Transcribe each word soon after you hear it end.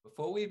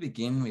Before we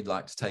begin, we'd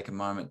like to take a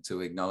moment to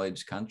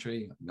acknowledge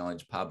country,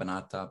 acknowledge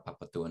Pabanata,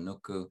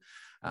 Papatuanuku,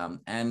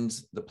 and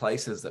the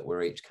places that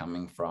we're each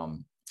coming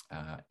from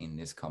in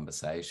this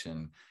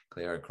conversation.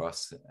 Claire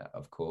across,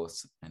 of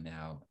course, and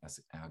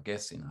our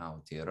guests in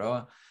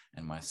Aotearoa,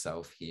 and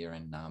myself here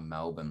in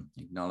Melbourne,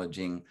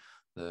 acknowledging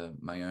the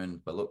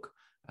Mayun Baluk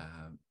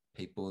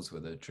peoples who are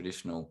the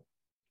traditional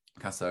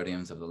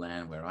custodians of the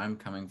land where I'm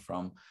coming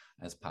from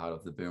as part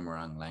of the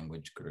Boomerang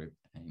language group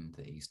in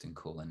the Eastern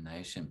Kulin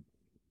Nation.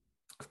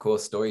 Of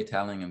course,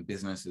 storytelling and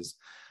businesses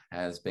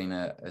has been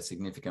a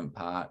significant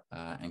part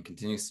and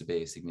continues to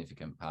be a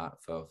significant part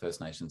for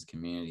First Nations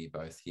community,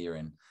 both here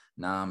in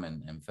Naarm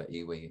and for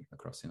iwi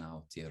across in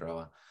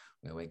Aotearoa,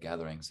 where we're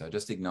gathering. So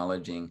just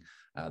acknowledging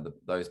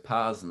those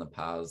paths and the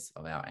paths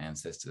of our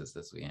ancestors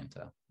as we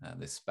enter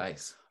this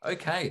space.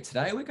 Okay,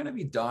 today we're going to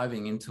be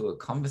diving into a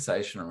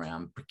conversation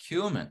around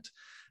procurement.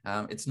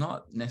 It's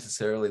not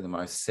necessarily the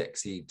most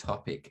sexy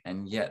topic,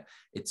 and yet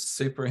it's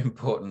super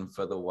important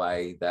for the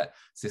way that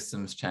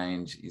systems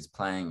change is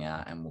playing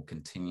out and will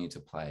continue to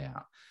play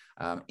out.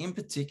 In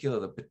particular,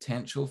 the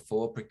potential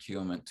for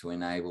procurement to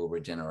enable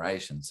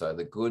regeneration. So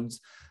the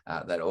goods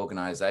that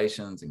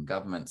organizations and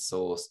governments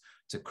source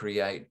to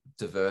create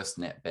diverse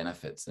net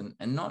benefits, and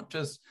not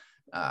just,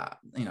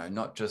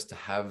 not just to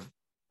have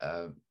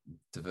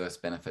diverse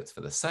benefits for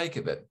the sake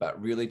of it,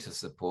 but really to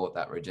support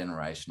that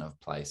regeneration of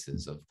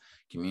places, of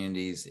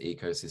communities,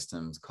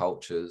 ecosystems,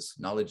 cultures,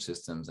 knowledge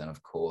systems, and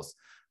of course,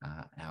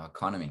 our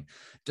economy.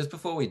 Just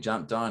before we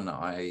jumped on,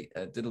 I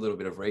did a little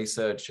bit of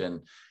research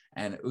and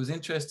it was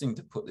interesting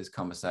to put this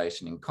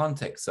conversation in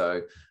context.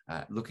 So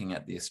looking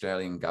at the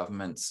Australian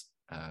government's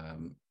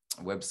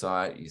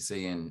website, you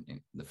see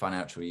in the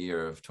financial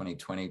year of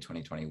 2020,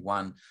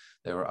 2021,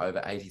 there were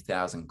over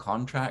 80,000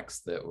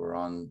 contracts that were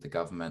on the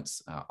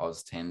government's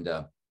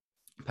AusTender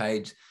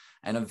page,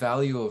 and a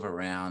value of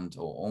around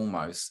or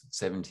almost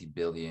 70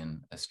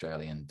 billion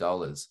Australian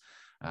dollars.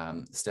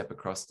 Step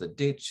across the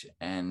ditch,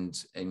 and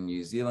in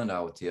New Zealand,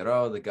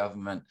 Aotearoa, the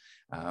government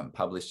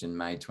published in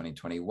May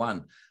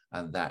 2021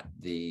 that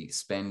the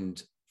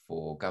spend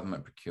for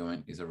government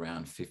procurement is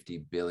around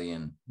 50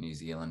 billion New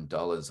Zealand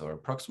dollars, or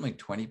approximately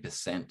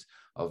 20%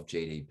 of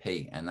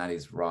GDP, and that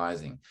is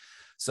rising.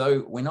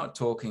 So we're not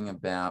talking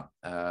about,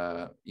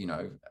 a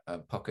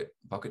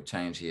pocket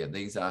change here.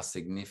 These are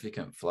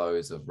significant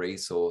flows of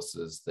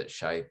resources that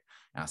shape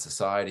our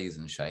societies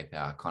and shape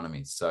our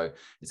economies. So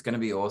it's going to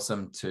be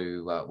awesome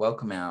to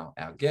welcome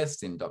our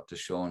guest in Dr.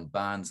 Sean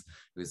Barnes,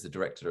 who is the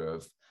Director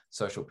of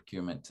Social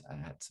Procurement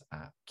at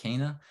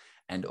Kina,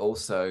 and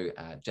also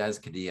Jazz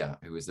Kadia,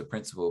 who is the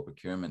Principal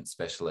Procurement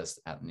Specialist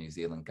at New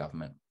Zealand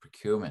Government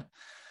Procurement.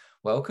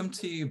 Welcome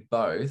to you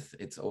both.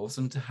 It's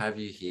awesome to have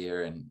you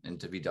here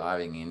and to be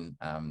diving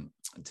in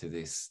to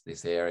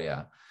this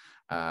area.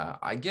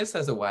 I guess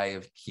as a way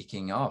of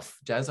kicking off,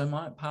 Jazz, I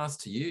might pass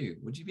to you.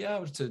 Would you be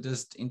able to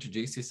just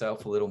introduce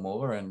yourself a little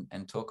more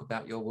and talk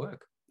about your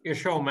work? Yeah,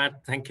 sure,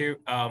 Matt. Thank you.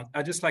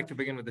 I'd just like to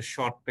begin with a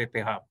short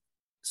pepeha.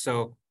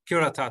 So, kia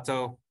ora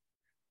tātou,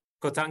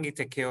 ko tangi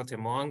te keo te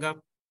moanga,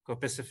 ko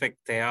Pacific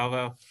te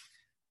awa,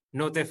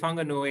 no te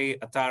whanganui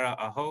atara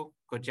aho,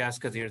 ko Jazz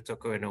Kadir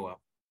toko inua.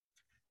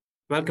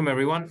 Welcome,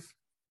 everyone.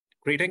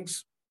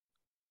 Greetings.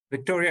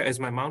 Victoria is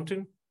my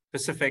mountain.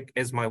 Pacific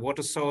is my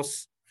water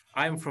source.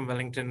 I am from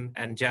Wellington,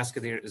 and Jazz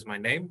Kadir is my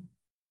name.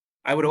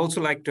 I would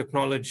also like to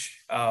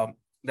acknowledge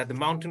that the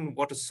mountain,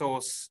 water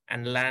source,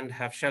 and land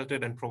have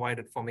sheltered and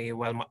provided for me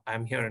while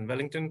I'm here in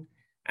Wellington,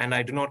 and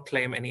I do not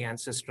claim any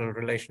ancestral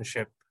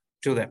relationship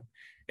to them.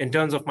 In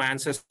terms of my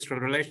ancestral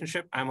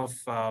relationship, I'm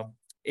of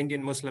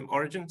Indian Muslim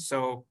origin,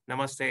 so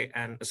namaste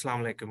and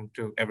assalamu alaikum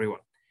to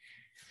everyone.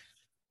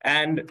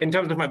 And in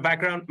terms of my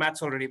background,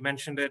 Matt's already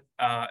mentioned it.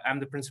 I'm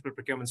the Principal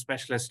Procurement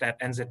Specialist at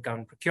NZ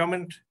Government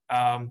Procurement.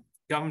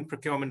 Government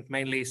procurement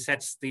mainly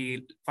sets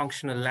the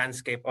functional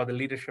landscape or the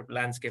leadership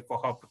landscape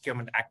for how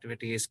procurement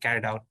activity is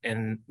carried out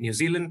in New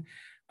Zealand,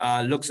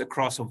 looks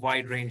across a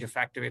wide range of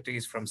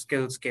activities from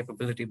skills,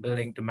 capability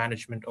building to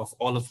management of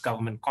all of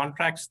government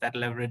contracts that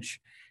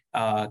leverage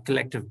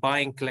collective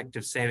buying,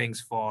 collective savings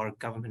for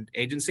government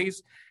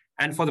agencies.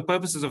 And for the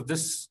purposes of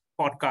this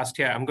podcast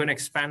here, I'm going to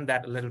expand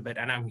that a little bit.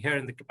 And I'm here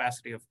in the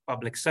capacity of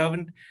public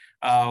servant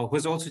who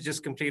has also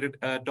just completed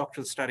a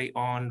doctoral study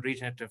on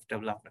regenerative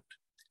development.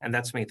 And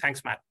that's me.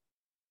 Thanks, Matt.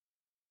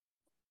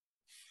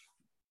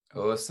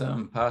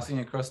 Awesome. Passing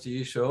across to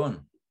you,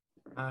 Sean.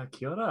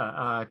 Kia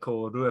ora.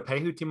 Ko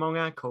Ruapehu te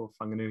Maunga, ko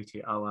Whanganui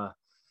te Awa,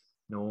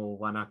 no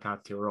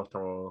Wanaka te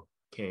Roto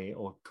ke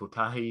o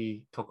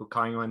Tutahi toko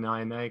kaingoa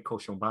nei, ko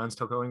Sean Barnes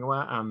toko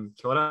ingoa.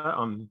 Kia ora.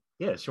 I'm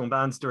Sean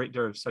Barnes,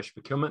 Director of Social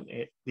Procurement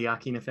at the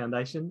Akina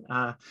Foundation.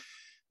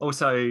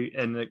 Also,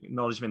 in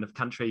acknowledgement of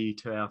country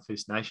to our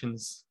First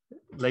Nations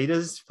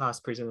leaders,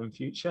 past, present, and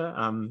future.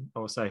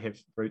 Also have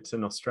roots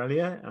in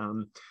Australia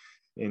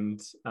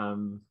and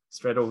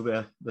straddle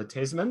the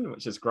Tasman,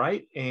 which is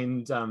great.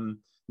 And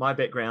my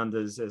background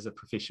is as a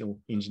professional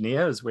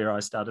engineer, is where I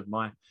started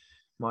my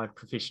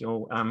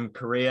professional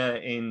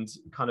career, and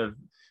kind of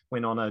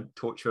went on a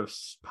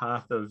tortuous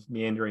path of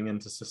meandering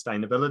into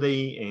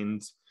sustainability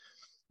and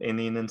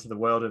then into the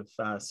world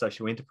of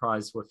social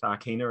enterprise with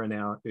Arkina in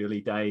our early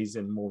days.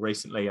 And more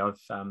recently, I've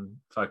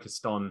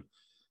focused on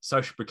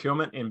social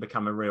procurement and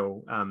become a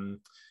real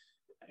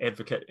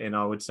advocate. And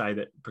I would say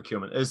that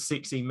procurement is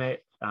sexy, Matt.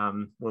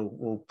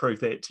 We'll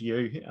prove that to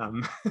you.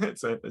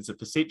 It's a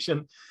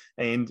perception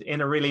and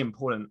a really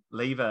important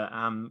lever.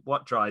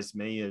 What drives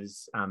me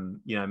is,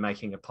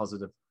 making a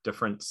positive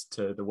difference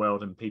to the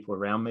world and people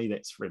around me.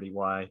 That's really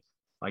why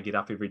I get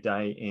up every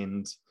day.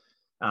 And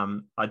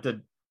I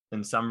did,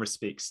 in some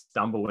respects,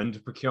 stumble into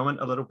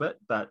procurement a little bit,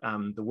 but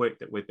the work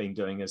that we've been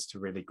doing is to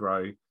really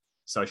grow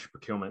social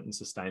procurement and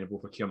sustainable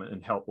procurement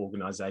and help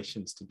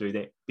organizations to do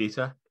that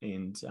better.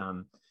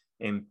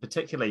 And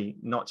particularly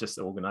not just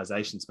the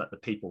organizations, but the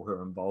people who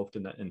are involved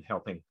in it and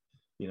helping,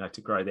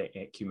 to grow that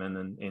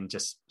acumen and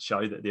just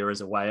show that there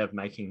is a way of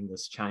making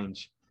this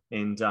change.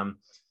 And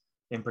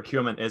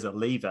procurement as a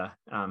lever,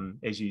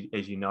 as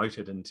you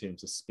noted, in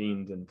terms of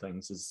spend and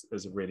things,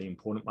 is a really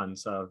important one.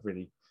 So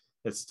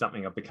it's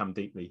something I've become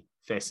deeply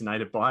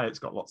fascinated by. It's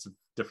got lots of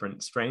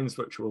different strands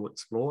which we'll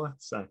explore.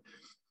 So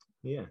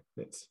yeah,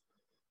 that's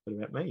a bit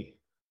about me.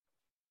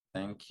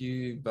 Thank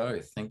you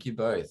both.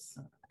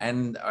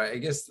 And I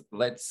guess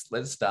let's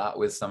start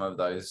with some of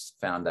those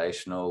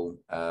foundational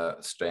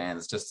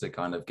strands, just to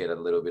kind of get a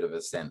little bit of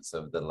a sense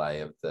of the lay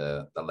of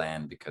the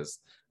land, because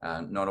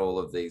not all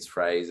of these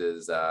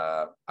phrases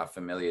are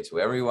familiar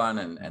to everyone,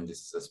 and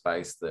this is a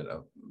space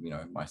that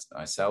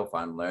myself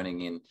I'm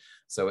learning in.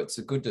 So it's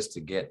good just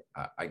to get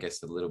I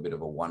guess a little bit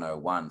of a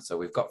 101. So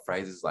we've got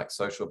phrases like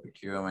social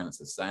procurement,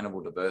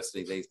 sustainable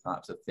diversity, these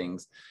types of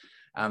things.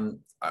 And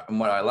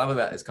what I love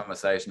about this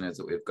conversation is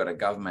that we've got a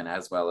government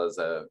as well as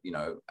a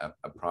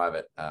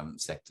private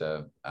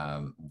sector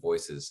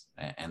voices,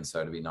 and so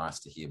it'd be nice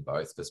to hear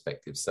both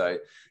perspectives. So,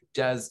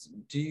 Jazz,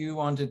 do you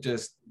want to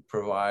just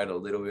provide a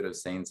little bit of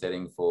scene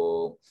setting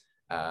for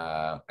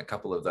a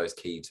couple of those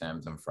key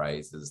terms and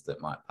phrases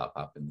that might pop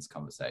up in this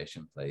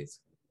conversation, please?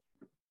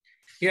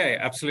 Yeah,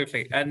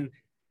 absolutely. And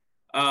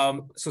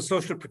so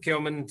social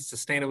procurement,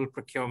 sustainable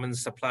procurement,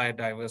 supplier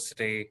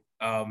diversity.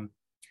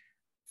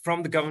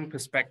 From the government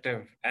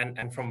perspective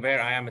and from where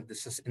I am in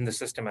the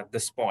system at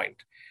this point,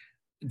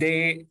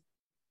 they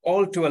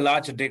all, to a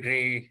larger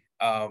degree,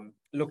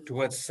 look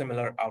towards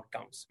similar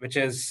outcomes, which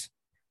is,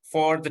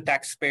 for the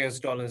taxpayers'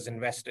 dollars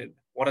invested,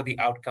 what are the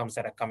outcomes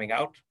that are coming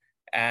out,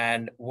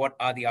 and what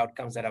are the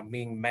outcomes that are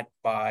being met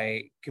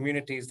by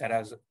communities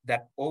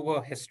that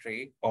over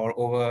history or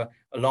over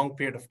a long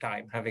period of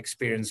time have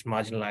experienced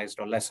marginalized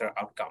or lesser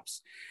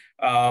outcomes.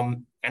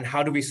 And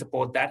how do we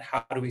support that?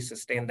 How do we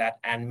sustain that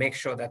and make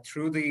sure that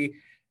through the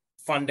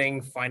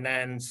funding,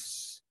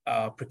 finance,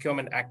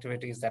 procurement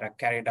activities that are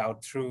carried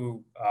out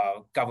through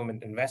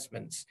government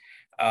investments,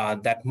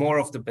 that more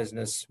of the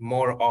business,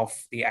 more of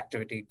the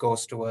activity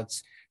goes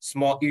towards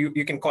small,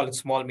 you can call it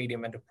small,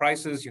 medium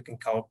enterprises, you can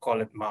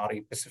call it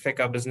Maori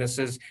Pacifica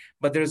businesses,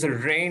 but there's a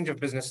range of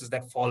businesses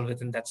that fall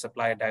within that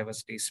supplier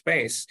diversity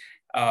space,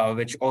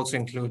 which also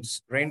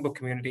includes rainbow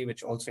community,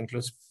 which also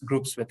includes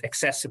groups with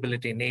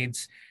accessibility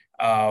needs,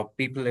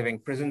 people living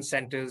prison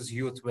centers,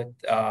 youth with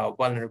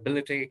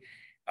vulnerability.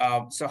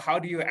 So how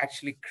do you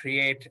actually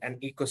create an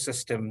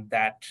ecosystem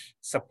that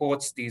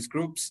supports these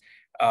groups,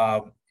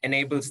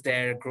 enables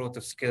their growth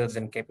of skills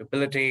and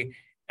capability,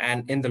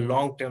 and in the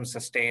long term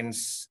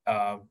sustains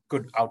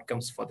good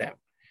outcomes for them?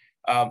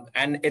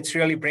 And it's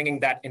really bringing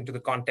that into the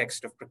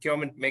context of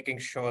procurement, making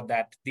sure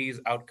that these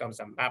outcomes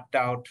are mapped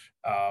out,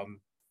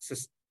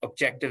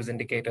 objectives,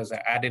 indicators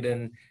are added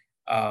in,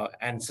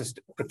 and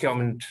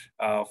procurement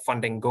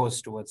funding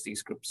goes towards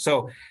these groups.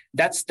 So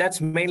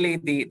that's mainly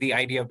the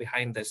idea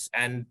behind this.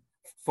 And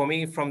for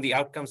me, from the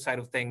outcome side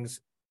of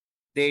things,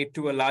 they,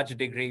 to a large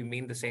degree,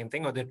 mean the same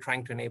thing, or they're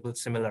trying to enable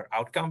similar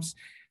outcomes.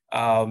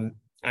 And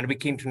we're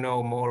keen to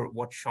know more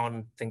what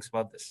Sean thinks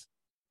about this.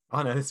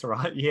 Oh, no, that's all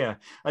right. Yeah.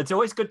 It's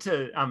always good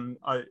to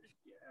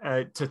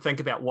think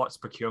about what's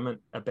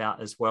procurement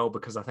about as well,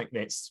 because I think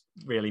that's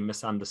really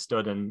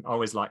misunderstood, and I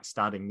always like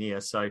starting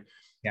there. So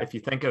yeah. If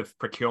you think of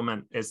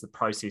procurement as the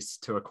process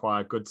to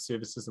acquire goods,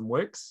 services, and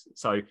works,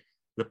 so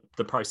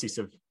the process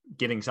of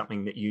getting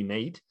something that you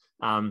need,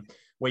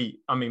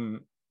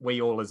 we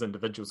all as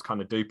individuals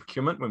kind of do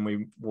procurement. When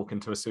we walk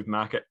into a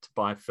supermarket to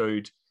buy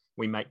food,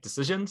 we make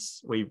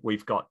decisions.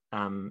 We've got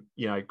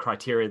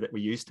criteria that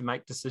we use to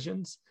make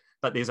decisions,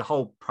 but there's a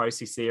whole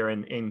process there,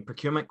 and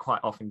procurement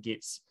quite often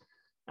gets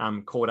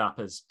caught up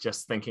as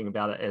just thinking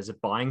about it as a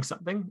buying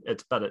something.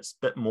 But it's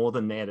a bit more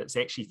than that. It's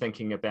actually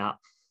thinking about,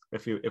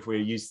 if we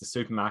use the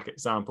supermarket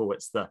example,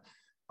 it's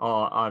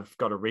I've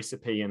got a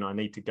recipe and I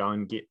need to go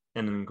and get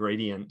an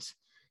ingredient,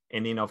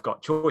 and then I've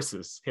got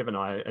choices, haven't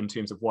I, in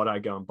terms of what I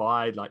go and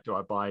buy? Like, do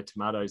I buy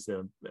tomatoes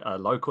that are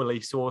locally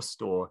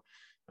sourced or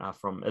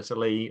from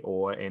Italy,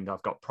 and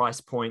I've got price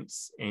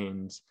points,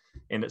 and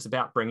it's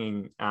about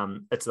bringing,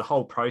 it's the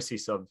whole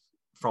process of,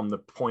 from the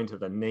point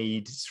of a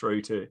need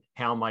through to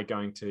how am I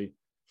going to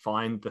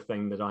find the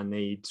thing that I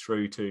need,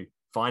 through to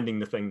finding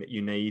the thing that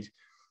you need,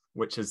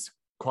 which is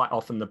quite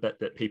often the bit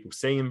that people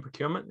see in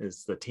procurement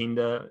is the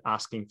tender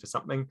asking for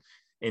something,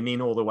 and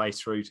then all the way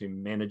through to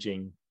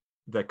managing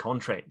the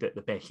contract at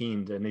the back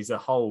end. And there's a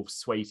whole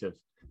suite of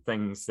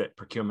things that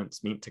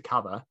procurement's meant to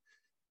cover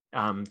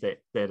that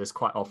is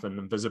quite often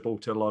invisible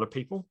to a lot of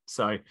people.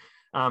 So,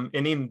 and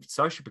then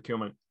social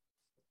procurement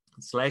 /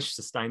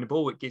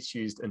 sustainable, it gets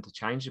used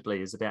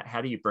interchangeably, is about how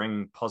do you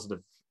bring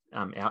positive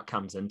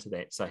outcomes into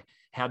that. So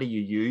how do you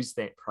use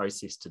that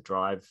process to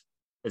drive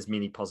as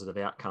many positive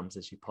outcomes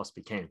as you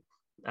possibly can?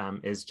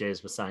 As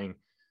Jazz was saying,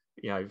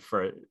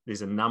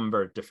 there's a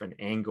number of different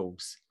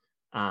angles,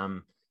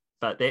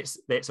 but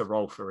that's a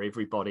role for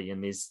everybody,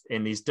 and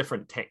there's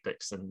different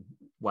tactics and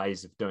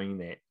ways of doing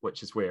that,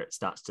 which is where it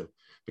starts to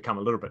become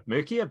a little bit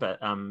murkier. But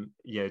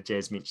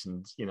Jazz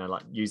mentioned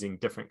like using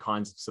different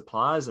kinds of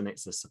suppliers, and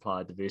that's a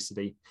supplier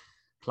diversity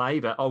play.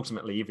 But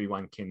ultimately,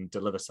 everyone can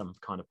deliver some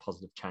kind of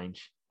positive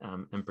change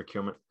in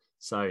procurement.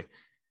 So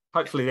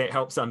hopefully that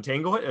helps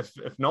untangle it.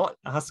 If not,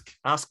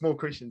 ask more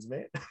questions,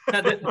 Matt.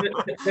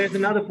 There's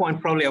another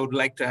point probably I would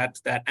like to add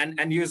to that,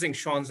 and using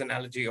Sean's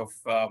analogy of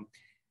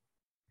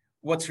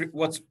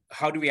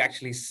how do we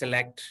actually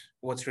select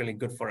what's really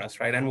good for us,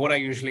 right? And what I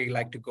usually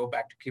like to go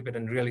back to keep it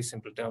in really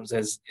simple terms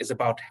is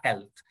about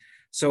health.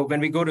 So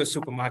when we go to a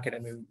supermarket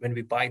and when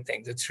we buy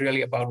things, it's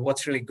really about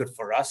what's really good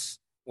for us,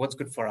 what's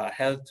good for our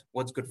health,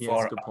 what's good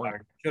for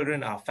our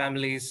children, our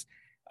families,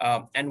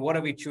 and what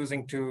are we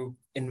choosing to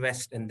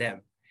invest in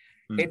them?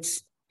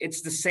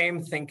 It's the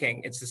same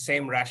thinking, it's the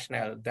same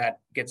rationale that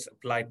gets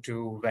applied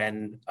to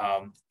when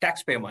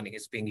taxpayer money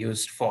is being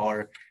used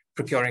for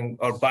procuring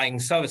or buying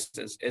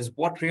services, is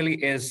what really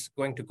is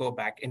going to go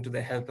back into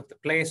the health of the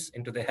place,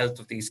 into the health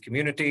of these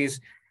communities,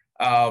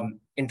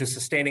 into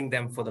sustaining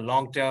them for the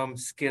long term,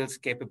 skills,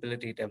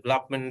 capability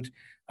development,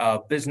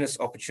 business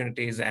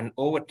opportunities, and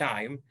over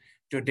time,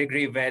 to a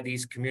degree where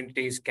these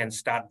communities can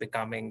start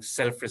becoming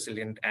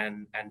self-resilient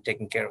and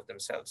taking care of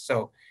themselves.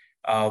 So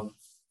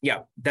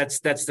that's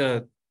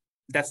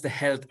the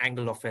health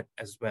angle of it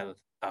as well.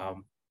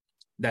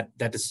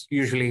 That is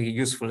usually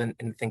useful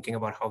in thinking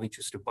about how we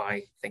choose to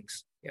buy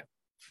things.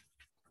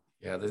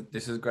 Yeah,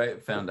 this is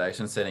great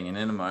foundation setting, and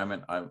in a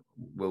moment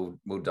we'll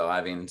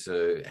dive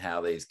into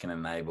how these can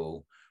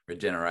enable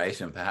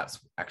regeneration. Perhaps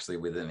actually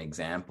with an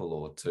example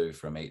or two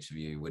from each of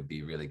you would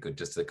be really good,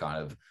 just to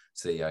kind of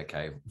see,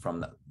 okay,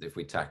 if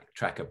we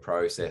track a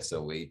process,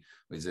 or we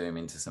zoom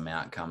into some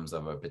outcomes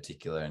of a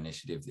particular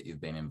initiative that you've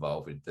been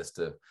involved with, just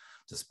to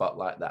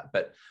spotlight that.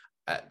 But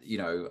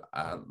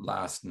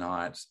last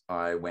night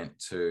I went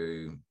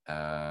to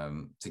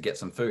get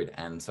some food,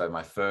 and so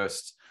my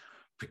first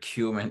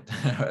procurement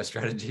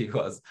strategy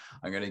was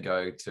I'm going to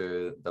go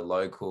to the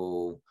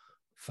local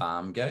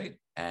farm gate,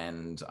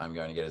 and I'm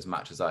going to get as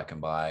much as I can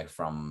buy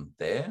from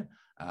there.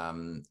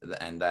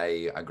 And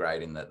they are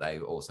great in that they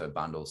also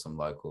bundle some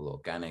local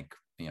organic,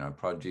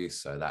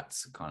 produce. So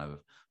that's kind of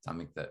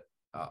something that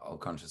I'll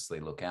consciously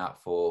look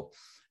out for.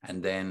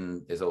 And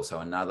then there's also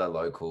another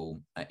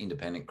local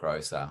independent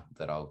grocer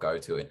that I'll go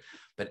to.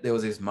 But there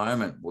was this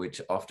moment which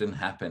often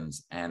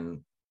happens, and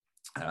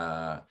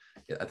I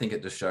think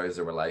it just shows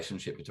the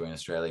relationship between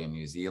Australia and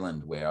New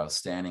Zealand, where I was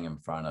standing in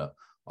front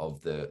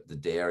of the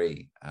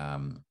dairy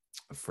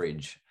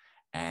fridge,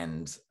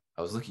 and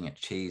I was looking at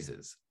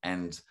cheeses.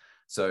 And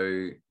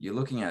so you're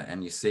looking at,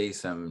 and you see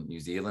some New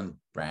Zealand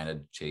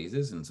branded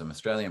cheeses and some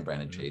Australian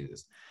branded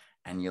cheeses,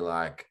 and you're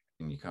like,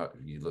 and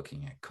you're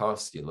looking at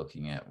costs, you're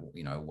looking at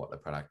what the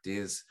product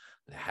is.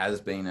 There has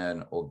been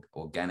an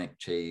organic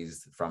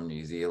cheese from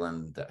New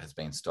Zealand that has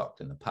been stocked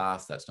in the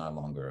past that's no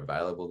longer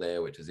available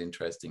there, which is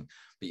interesting.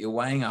 But you're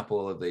weighing up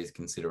all of these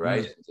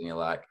considerations, and you're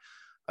like,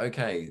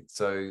 okay,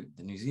 so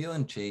the New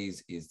Zealand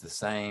cheese is the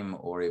same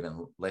or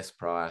even less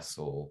price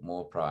or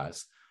more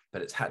price,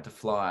 but it's had to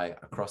fly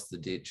across the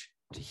ditch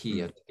to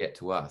here to get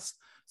to us.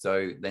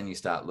 So then you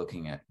start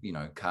looking at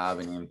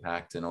carbon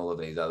impact and all of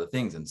these other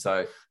things. And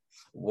so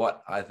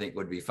what I think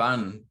would be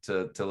fun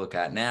to look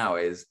at now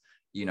is,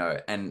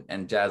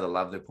 and Jazz, I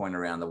love the point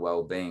around the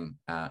well-being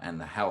and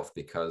the health,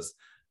 because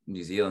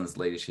New Zealand's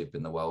leadership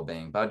in the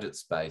well-being budget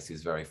space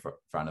is very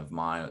front of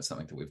mind. It's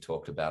something that we've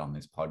talked about on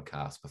this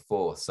podcast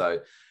before. So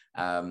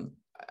I'm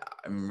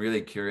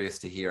really curious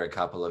to hear a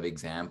couple of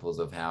examples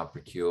of how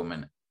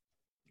procurement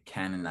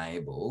can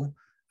enable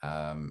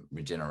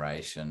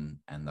regeneration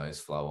and those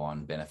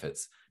flow-on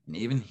benefits, and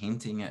even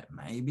hinting at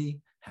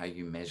maybe how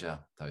you measure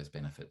those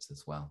benefits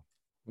as well.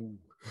 Ooh,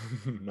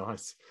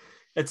 nice.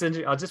 It's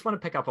interesting. I just want to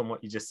pick up on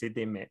what you just said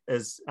there, Matt.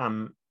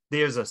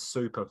 There's a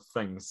soup of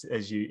things,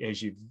 as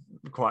you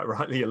quite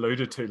rightly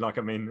alluded to. Like,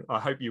 I mean, I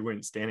hope you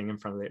weren't standing in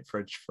front of that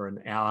fridge for an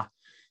hour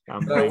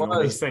weighing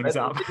all these things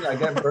up. I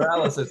get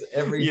paralysis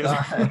every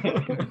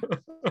time.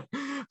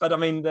 But I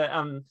mean,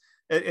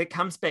 it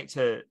comes back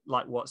to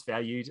like what's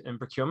valued in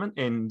procurement,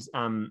 and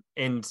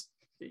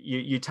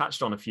you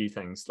touched on a few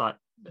things. Like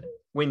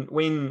when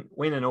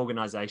an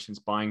organization's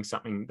buying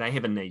something, they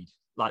have a need.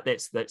 Like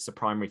that's the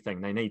primary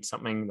thing. They need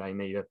something. They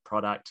need a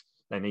product.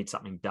 They need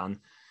something done.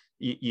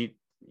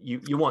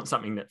 You want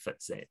something that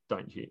fits that,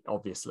 don't you?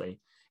 Obviously.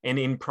 And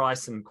then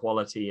price and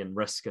quality and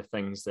risk are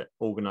things that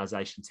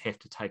organizations have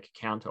to take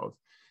account of.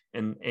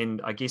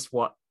 And I guess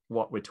what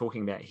we're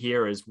talking about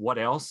here is what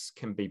else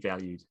can be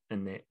valued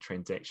in that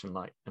transaction,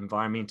 like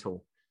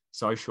environmental,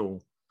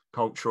 social,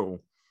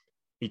 cultural,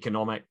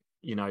 economic,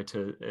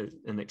 to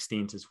an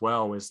extent as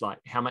well, is like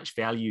how much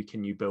value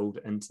can you build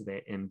into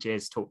that? And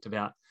Jazz talked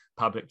about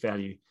public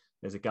value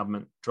as a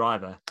government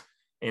driver.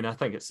 And I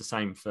think it's the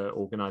same for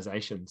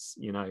organizations,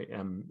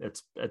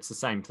 it's the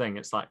same thing.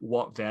 It's like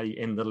what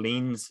value, and the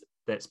lens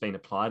that's been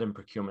applied in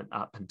procurement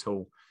up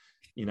until,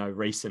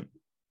 recent,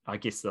 I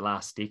guess the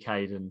last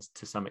decade, and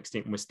to some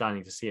extent we're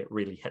starting to see it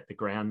really hit the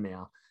ground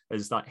now,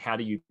 is like how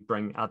do you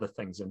bring other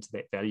things into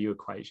that value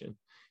equation?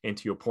 And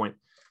to your point,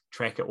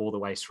 track it all the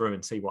way through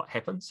and see what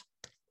happens.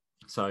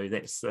 So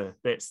that's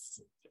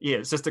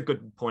it's just a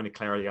good point of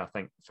clarity, I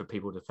think, for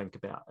people to think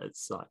about.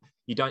 It's like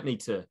you don't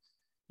need to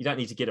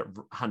get it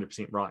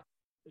 100% right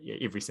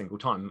every single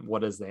time.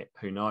 What is that?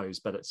 Who knows?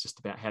 But it's just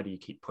about how do you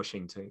keep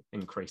pushing to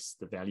increase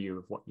the value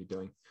of what you're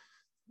doing.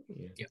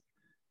 Yeah.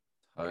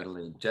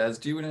 Totally. Jazz,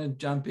 do you want to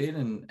jump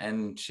in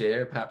and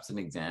share perhaps an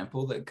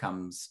example that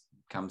comes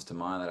to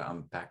mind that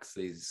unpacks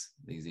these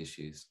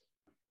issues?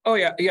 Oh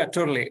yeah,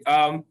 totally.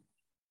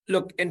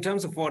 Look, in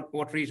terms of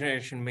what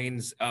regeneration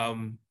means,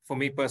 for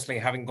me personally,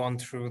 having gone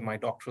through my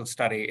doctoral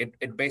study,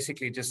 it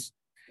basically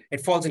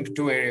it falls into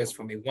two areas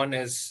for me. One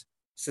is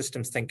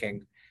systems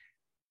thinking.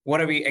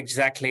 What are we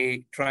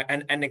exactly trying,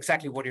 and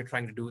exactly what you're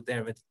trying to do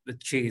there with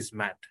cheese,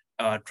 Matt,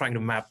 trying to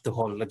map the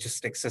whole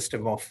logistic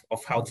system of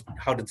how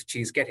did the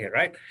cheese get here,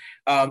 right?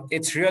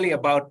 It's really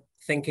about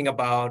thinking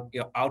about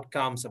your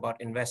outcomes,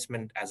 about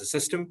investment as a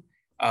system,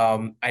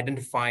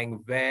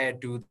 identifying where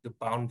do the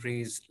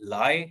boundaries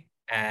lie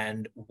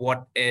and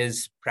what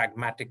is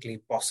pragmatically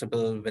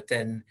possible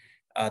within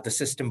the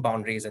system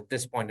boundaries at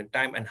this point in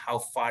time, and how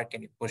far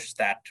can you push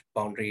that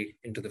boundary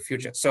into the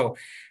future. So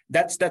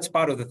that's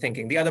part of the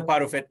thinking. The other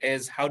part of it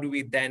is how do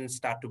we then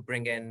start to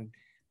bring in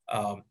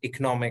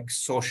economic,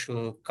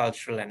 social,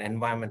 cultural, and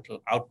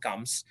environmental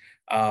outcomes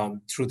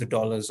through the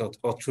dollars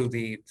or through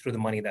the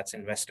money that's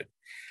invested.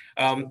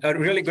 A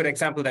really good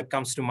example that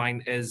comes to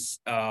mind is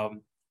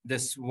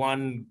this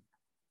one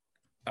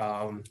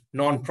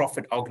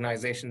non-profit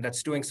organization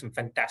that's doing some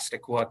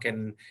fantastic work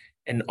in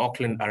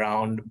Auckland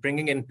around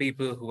bringing in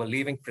people who are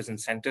leaving prison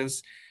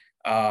centers,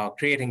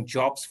 creating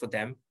jobs for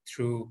them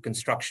through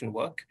construction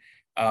work,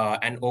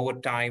 and over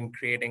time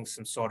creating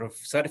some sort of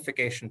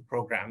certification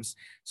programs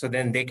so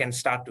then they can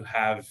start to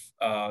have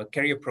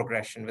career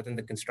progression within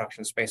the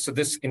construction space. So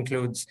this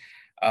includes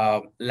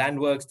land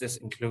works, this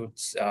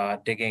includes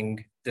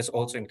digging, this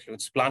also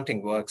includes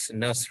planting works,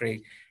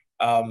 nursery.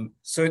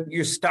 So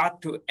you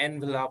start to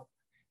envelop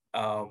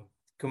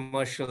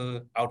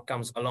commercial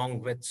outcomes along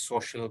with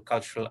social,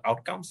 cultural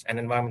outcomes and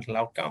environmental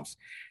outcomes.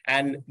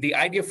 And the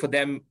idea for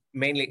them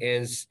mainly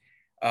is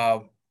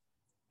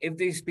if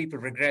these people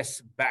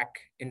regress back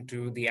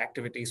into the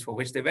activities for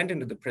which they went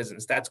into the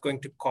prisons, that's going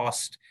to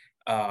cost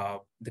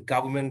the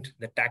government,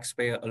 the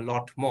taxpayer, a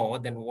lot more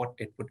than what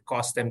it would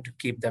cost them to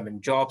keep them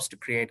in jobs, to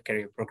create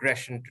career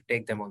progression, to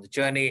take them on the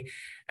journey,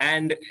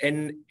 and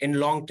in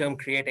long term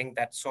creating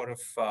that sort of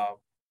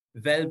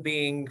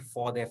well-being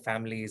for their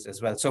families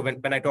as well. So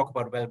when I talk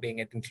about well-being,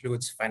 it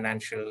includes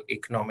financial,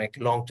 economic,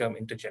 long-term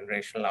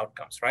intergenerational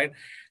outcomes, right?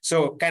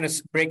 So kind of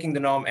breaking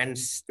the norm and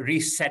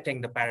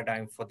resetting the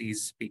paradigm for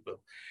these people.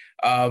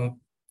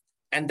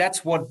 And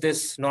that's what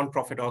this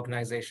nonprofit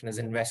organization is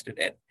invested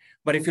in.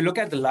 But if you look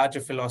at the larger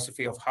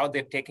philosophy of how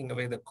they're taking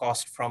away the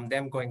cost from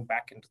them going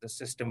back into the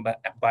system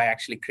by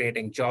actually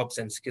creating jobs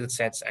and skill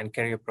sets and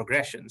career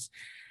progressions,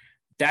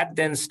 that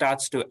then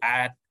starts to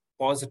add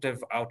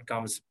positive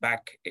outcomes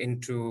back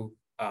into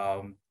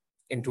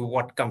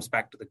what comes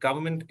back to the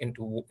government,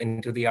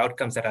 into the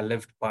outcomes that are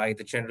lived by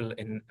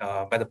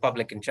the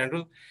public in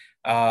general,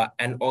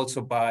 and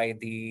also by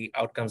the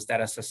outcomes that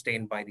are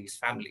sustained by these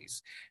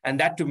families. And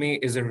that to me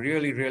is a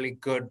really, really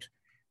good,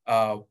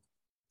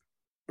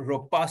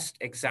 robust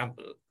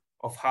example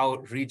of how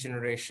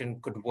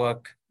regeneration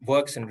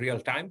works in real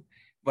time,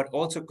 but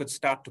also could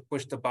start to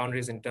push the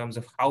boundaries in terms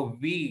of how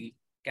we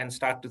can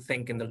start to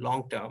think in the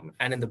long term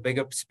and in the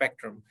bigger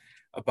spectrum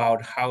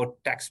about how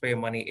taxpayer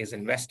money is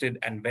invested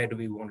and where do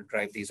we want to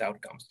drive these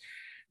outcomes.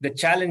 The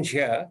challenge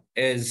here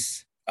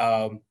is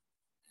the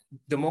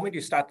moment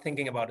you start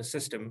thinking about a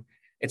system,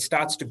 it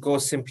starts to go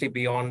simply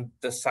beyond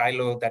the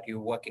silo that you're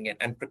working in.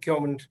 And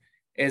procurement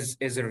is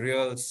a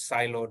real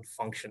siloed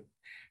function.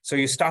 So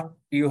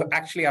you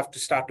actually have to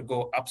start to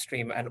go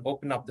upstream and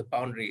open up the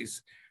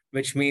boundaries,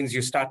 which means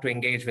you start to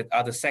engage with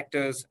other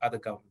sectors, other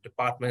government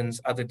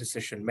departments, other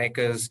decision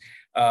makers,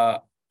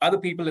 other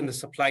people in the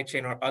supply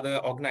chain or other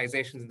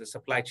organizations in the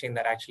supply chain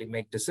that actually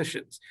make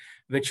decisions,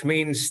 which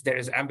means there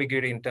is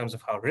ambiguity in terms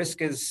of how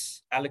risk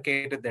is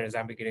allocated. There is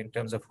ambiguity in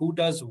terms of who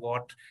does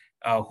what,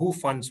 who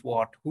funds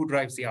what, who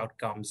drives the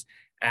outcomes,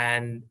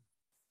 and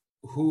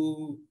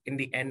who in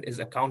the end is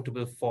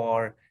accountable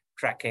for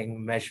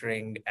tracking,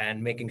 measuring,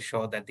 and making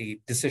sure that the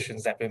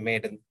decisions that were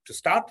made to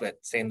start with,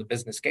 say in the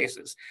business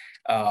cases,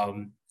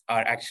 are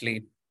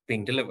actually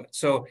being delivered.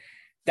 So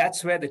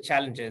that's where the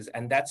challenge is.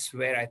 And that's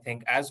where I think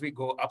as we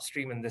go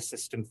upstream in this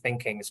system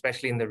thinking,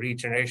 especially in the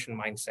regeneration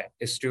mindset,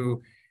 is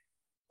to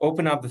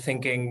open up the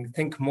thinking,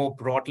 think more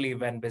broadly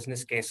when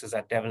business cases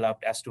are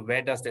developed as to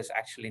where does this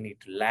actually need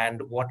to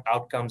land? What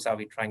outcomes are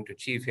we trying to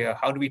achieve here?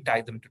 How do we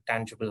tie them to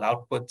tangible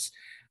outputs?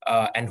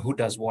 And who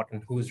does what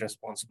and who's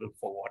responsible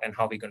for what and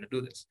how are we going to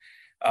do this?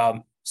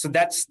 So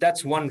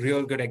that's one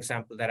real good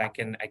example that I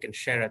can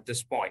share at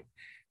this point.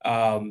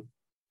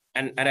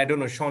 And I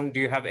don't know, Sean,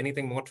 do you have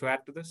anything more to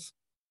add to this?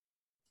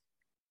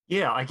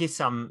 Yeah, I guess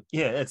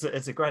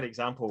it's a great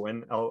example,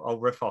 and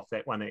I'll riff off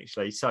that one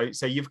actually.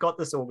 So you've got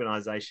this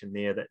organization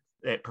there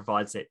that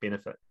provides that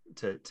benefit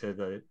to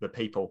the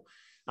people.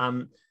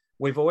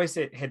 We've always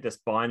had this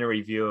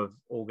binary view of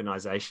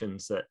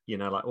organizations that,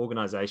 like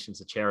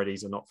organizations or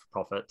charities are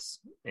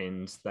not-for-profits,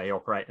 and they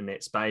operate in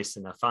that space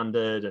and are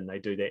funded and they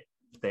do that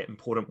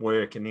important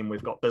work, and then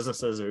we've got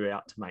businesses who are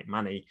out to make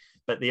money.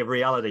 But the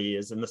reality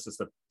is, and this is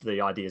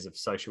the ideas of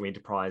social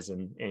enterprise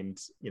and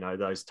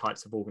those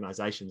types of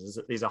organizations, is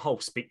that there's a whole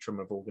spectrum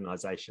of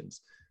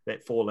organizations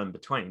that fall in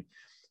between.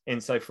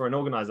 And so for an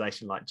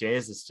organization like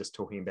Jazz is just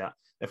talking about,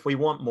 if we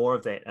want more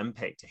of that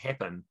impact to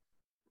happen,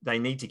 they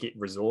need to get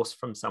resource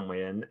from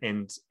somewhere,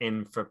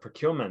 and for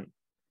procurement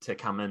to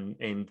come in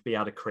and be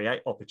able to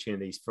create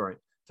opportunities for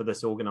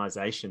this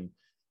organization.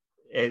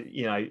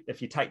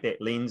 If you take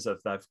that lens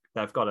of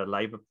they've got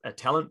a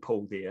talent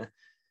pool there,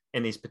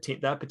 and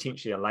they're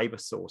potentially a labor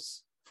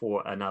source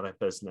for another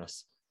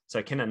business.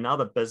 So can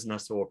another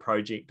business or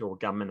project or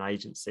government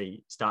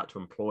agency start to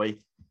employ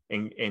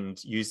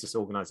and use this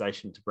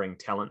organization to bring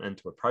talent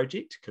into a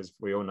project? Because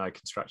we all know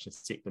construction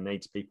sector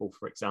needs people,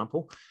 for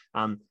example.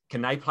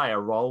 Can they play a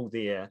role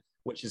there,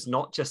 which is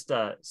not just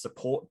a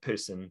support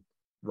person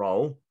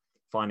role,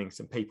 finding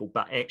some people,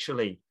 but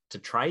actually to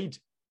trade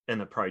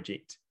in a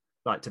project,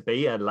 like to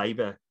be a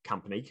labor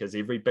company, because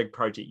every big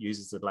project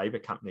uses a labor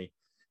company.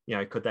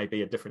 Could they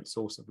be a different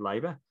source of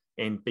labor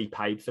and be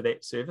paid for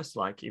that service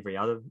like every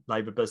other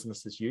labor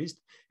business is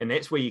used? And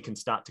that's where you can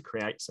start to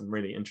create some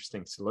really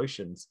interesting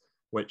solutions,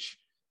 which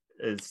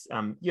is,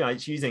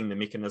 it's using the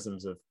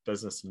mechanisms of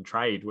business and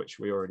trade, which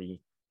we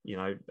already,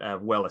 are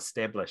well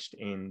established,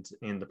 and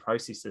the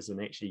processes,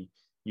 and actually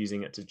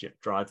using it to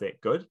drive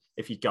that good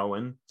if you go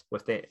in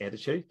with that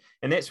attitude.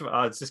 And that's what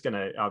I was just going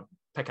to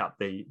pick up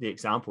the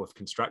example of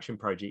construction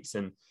projects.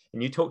 And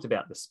you talked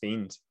about the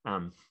spend.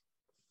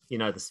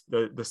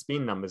 The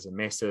spend numbers are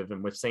massive,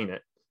 and we've seen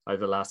it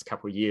over the last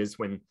couple of years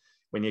when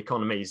the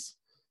economies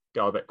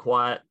go a bit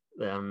quiet.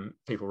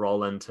 People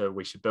roll into,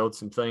 we should build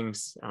some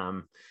things,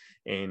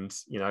 and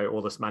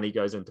all this money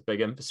goes into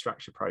big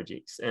infrastructure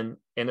projects, and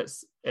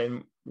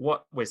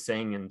what we're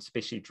seeing, and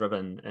especially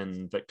driven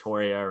in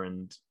Victoria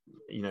and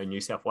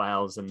New South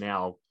Wales and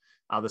now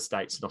other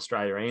states in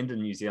Australia and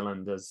in New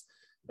Zealand, is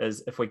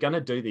if we're going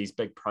to do these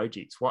big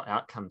projects, what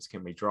outcomes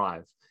can we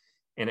drive?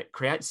 And it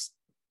creates,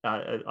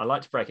 I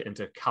like to break it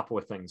into a couple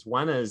of things.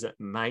 One is it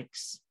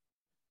makes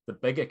the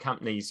bigger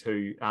companies,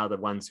 who are the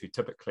ones who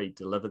typically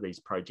deliver these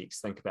projects,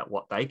 think about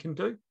what they can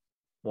do,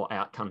 what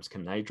outcomes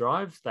can they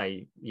drive.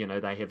 They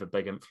have a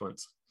big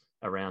influence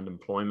around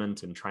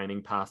employment and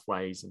training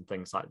pathways and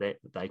things like that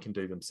they can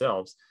do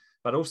themselves,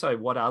 but also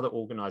what other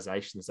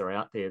organizations are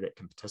out there that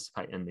can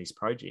participate in these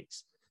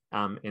projects.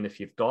 And if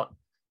you've got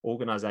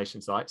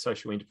organizations like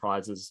social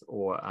enterprises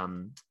or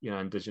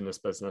Indigenous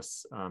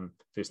business,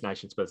 First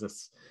Nations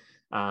business,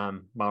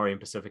 Maori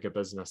and Pacifica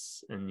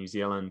business in New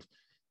Zealand,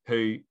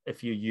 who,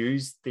 if you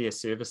use their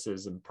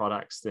services and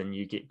products, then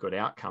you get good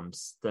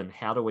outcomes. Then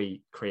how do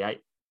we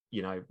create,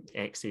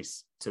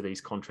 access to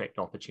these contract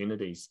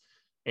opportunities?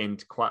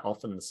 And quite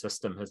often the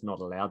system has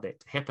not allowed that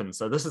to happen.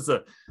 So this is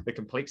the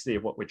complexity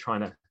of what we're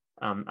trying to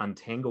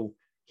untangle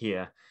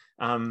here.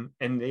 And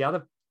the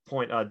other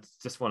point I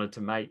just wanted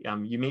to make,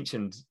 you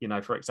mentioned,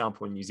 for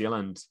example, in New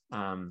Zealand,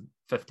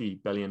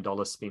 $50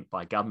 billion spent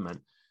by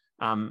government.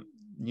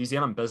 New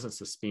Zealand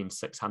businesses spend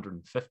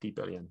 $650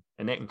 billion,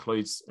 and that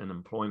includes in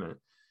employment.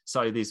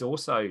 So there's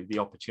also the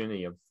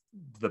opportunity of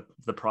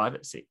the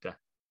private sector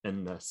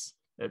in this.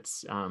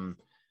 It's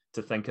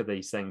to think of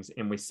these things,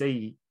 and we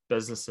see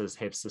businesses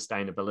have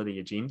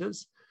sustainability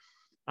agendas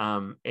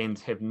and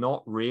have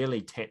not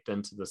really tapped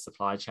into the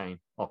supply chain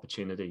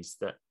opportunities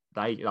that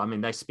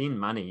they spend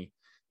money.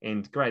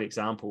 And great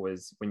example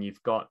is when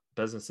you've got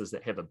businesses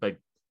that have a big,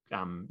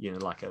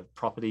 like a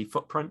property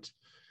footprint.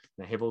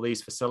 They have all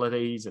these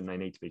facilities and they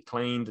need to be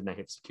cleaned, and they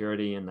have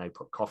security, and they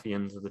put coffee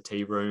into the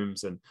tea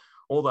rooms, and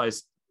all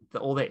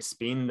that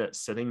spend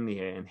that's sitting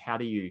there. And how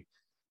do you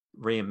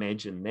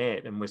reimagine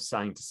that? And we're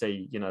starting to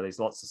see, there's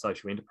lots of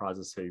social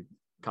enterprises who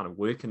kind of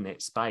work in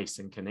that space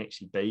and can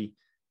actually be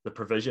the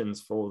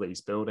provisions for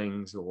these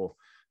buildings, or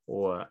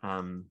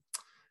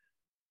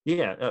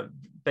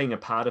being a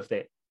part of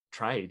that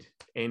trade,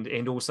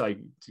 and also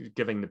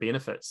giving the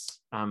benefits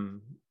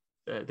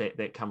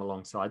that come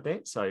alongside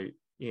that. So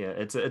yeah,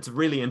 it's a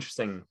really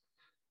interesting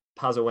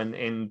puzzle,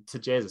 and to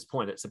Jazz's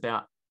point, it's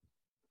about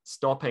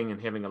stopping and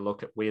having a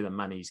look at where the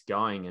money's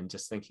going and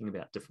just thinking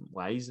about different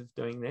ways of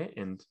doing that,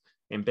 and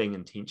and being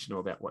intentional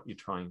about what you're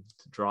trying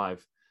to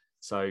drive.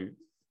 So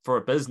for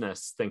a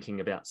business thinking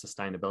about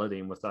sustainability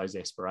and with those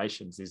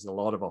aspirations, there's a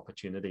lot of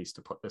opportunities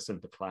to put this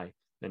into play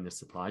in the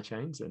supply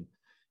chains,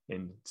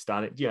 and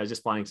start it,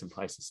 just finding some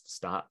places to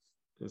start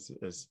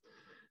is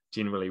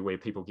generally where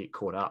people get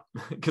caught up.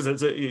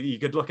 Because you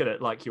could look at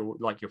it like your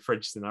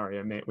fridge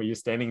scenario, Matt, where you're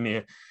standing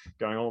there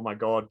going, oh my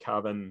God,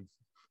 carbon,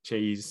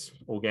 cheese,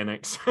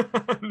 organics,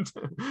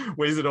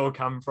 where's it all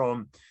come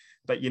from?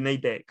 But you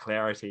need that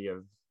clarity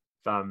of,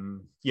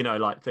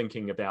 like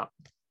thinking about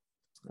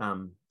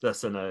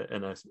this in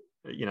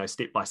a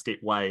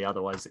step-by-step way.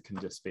 Otherwise it can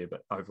just be a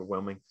bit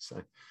overwhelming.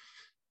 So,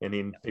 and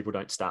then people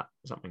don't start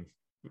something,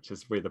 which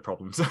is where the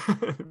problems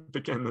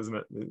begin, isn't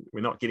it?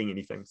 We're not getting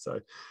anything. So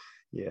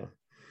yeah.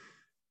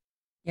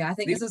 Yeah, I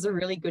think this is a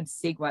really good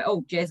segue.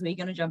 Oh, Jazz, were you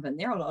going to jump in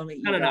there? I'll let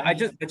you go. No. I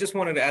just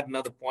wanted to add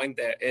another point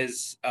there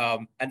is,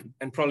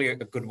 and probably a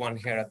good one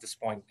here at this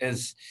point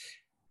is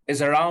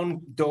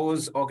around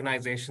those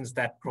organizations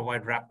that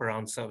provide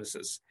wraparound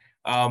services.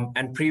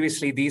 And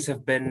previously, these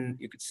have been,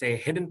 you could say,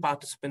 hidden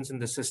participants in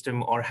the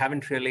system, or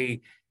haven't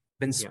really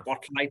been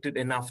spotlighted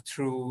enough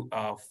through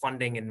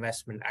funding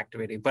investment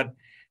activity. But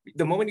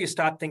the moment you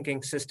start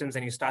thinking systems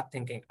and you start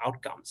thinking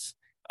outcomes,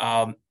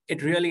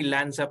 it really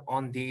lands up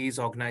on these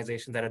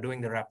organizations that are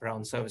doing the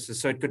wraparound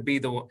services. So it could be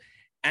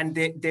and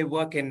they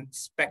work in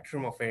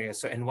spectrum of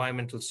areas. So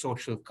environmental,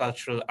 social,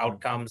 cultural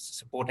outcomes,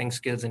 supporting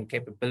skills and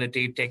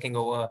capability, taking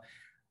over,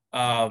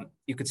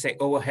 you could say,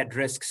 overhead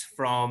risks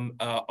from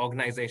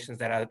organizations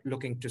that are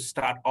looking to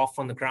start off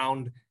on the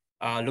ground,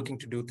 looking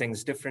to do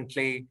things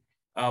differently.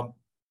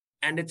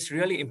 And it's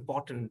really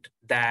important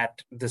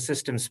that the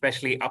system,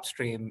 especially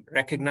upstream,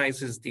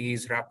 recognizes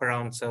these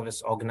wraparound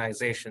service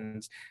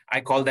organizations.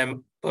 I call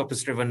them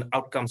purpose-driven,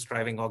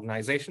 outcomes-driving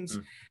organizations,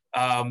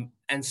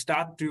 and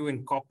start to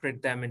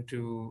incorporate them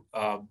into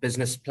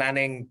business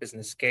planning,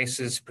 business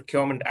cases,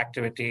 procurement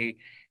activity,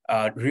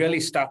 really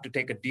start to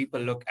take a deeper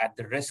look at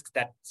the risk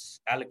that's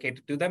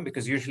allocated to them,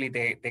 because usually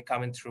they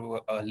come in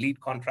through a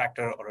lead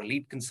contractor or a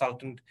lead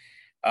consultant,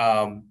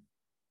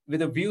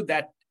 with a view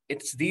that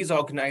it's these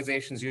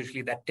organizations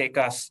usually that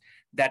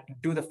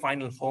do the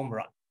final home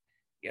run,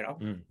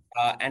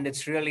 and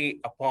it's really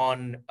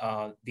upon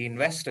the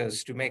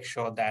investors to make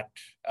sure that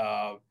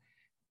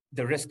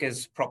the risk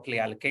is properly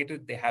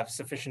allocated. They have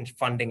sufficient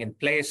funding in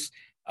place.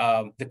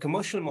 The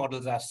commercial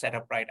models are set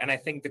up right. And I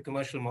think the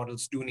commercial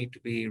models do need to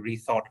be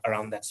rethought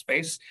around that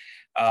space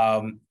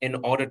in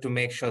order to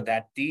make sure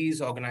that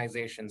these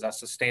organizations are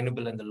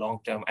sustainable in the long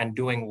term and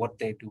doing what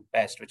they do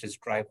best, which is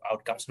drive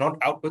outcomes, not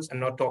outputs. I'm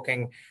not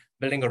talking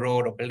building a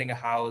road or building a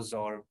house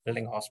or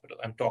building a hospital.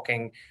 I'm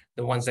talking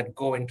the ones that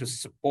go into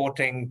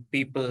supporting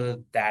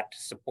people that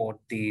support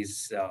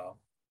these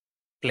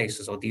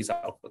places or these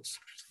outputs.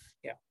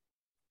 Yeah.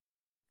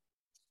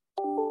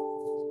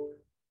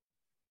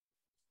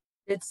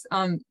 It's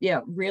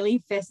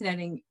really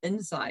fascinating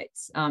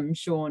insights,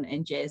 Sean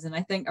and Jazz. And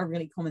I think a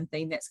really common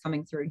theme that's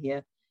coming through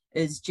here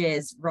is,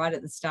 Jazz, right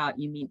at the start,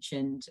 you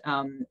mentioned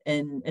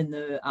in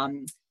the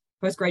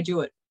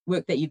postgraduate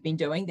work that you've been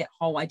doing, that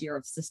whole idea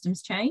of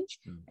systems change.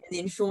 And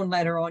then Sean,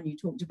 later on, you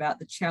talked about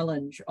the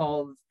challenge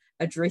of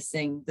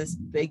addressing this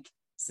big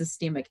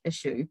systemic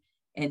issue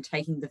and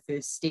taking the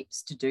first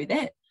steps to do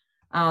that.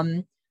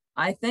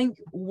 I think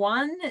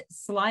one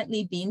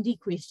slightly bendy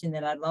question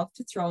that I'd love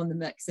to throw in the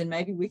mix, and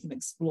maybe we can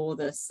explore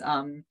this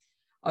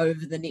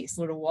over the next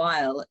little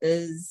while,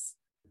 is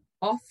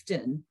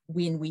often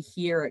when we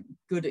hear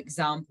good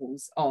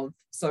examples of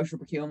social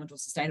procurement or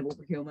sustainable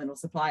procurement or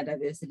supplier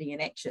diversity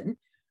in action,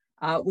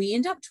 we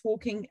end up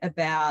talking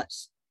about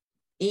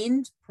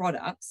end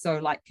products, so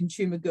like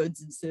consumer goods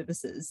and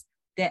services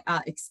that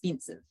are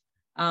expensive.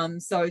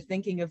 So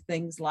thinking of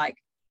things like,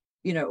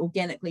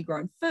 organically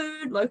grown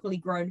food, locally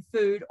grown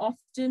food,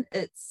 often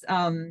it's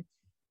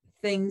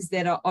things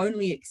that are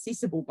only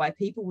accessible by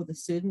people with a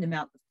certain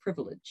amount of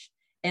privilege.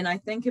 And I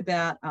think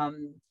about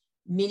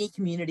many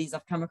communities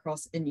I've come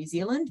across in New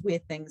Zealand where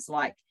things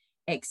like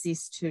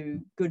access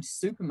to good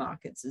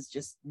supermarkets is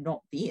just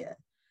not there.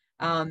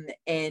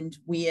 And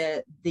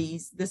where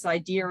this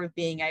idea of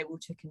being able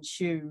to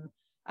consume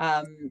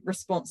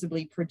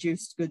responsibly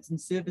produced goods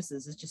and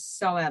services is just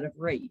so out of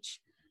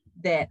reach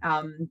that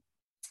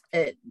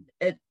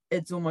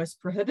it's almost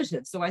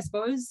prohibitive. So I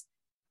suppose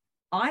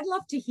I'd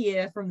love to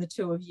hear from the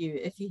two of you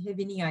if you have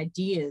any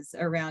ideas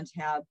around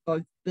how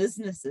both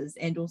businesses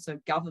and also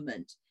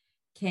government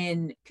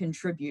can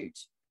contribute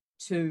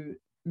to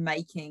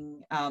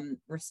making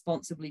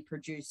responsibly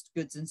produced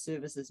goods and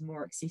services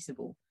more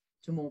accessible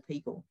to more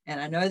people. And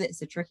I know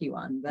that's a tricky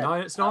one, but no,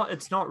 it's not.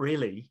 It's not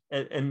really.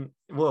 And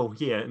well,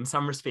 yeah, in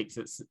some respects,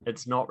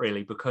 it's not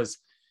really, because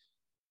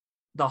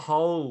the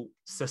whole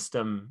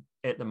system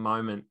at the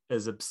moment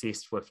is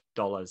obsessed with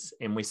dollars,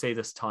 and we see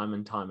this time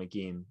and time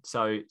again.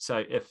 So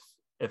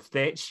if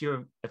that's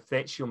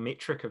your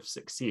metric of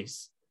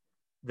success,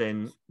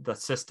 then the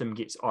system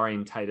gets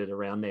orientated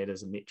around that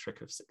as a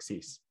metric of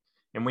success.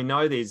 And we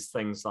know there's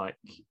things like,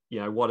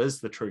 what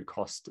is the true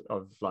cost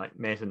of like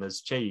Matt and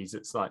his cheese?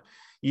 It's like,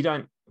 you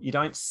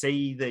don't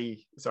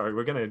see sorry,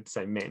 we're going to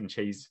say Matt and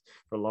cheese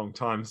for a long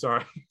time.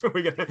 Sorry,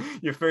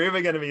 you're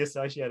forever going to be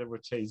associated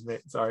with cheese,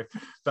 Matt. Sorry.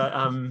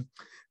 But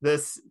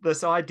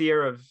this idea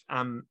of,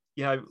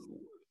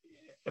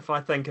 if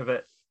I think of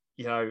it,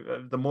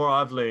 the more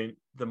I've learned,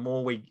 the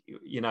more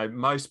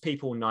most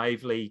people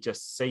naively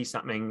just see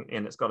something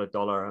and it's got a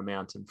dollar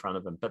amount in front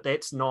of them, but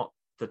that's not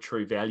the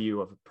true value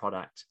of a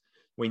product.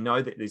 We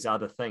know that there's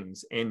other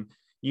things, and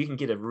you can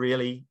get a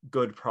really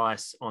good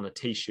price on a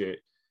t-shirt,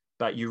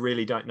 but you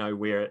really don't know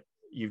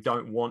you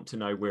don't want to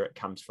know where it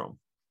comes from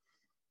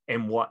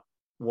and what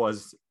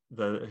was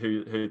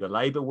who the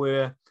labor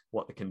were,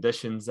 what the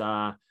conditions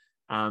are.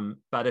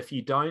 But if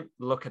you don't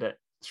look at it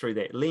through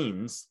that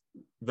lens,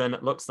 then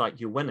it looks like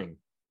you're winning,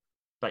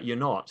 but you're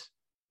not.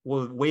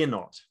 Well, we're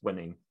not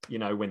winning,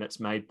 when it's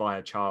made by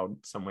a child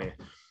somewhere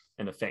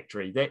in a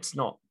factory. That's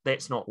not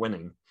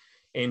winning.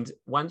 And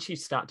once you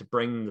start to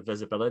bring the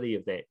visibility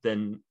of that,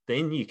 then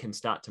you can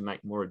start to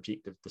make more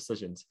objective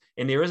decisions.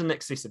 And there is an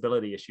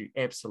accessibility issue,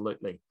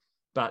 absolutely.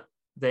 But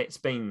that's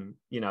been,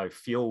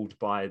 fueled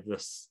by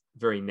this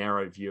very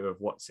narrow view of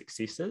what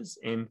success is.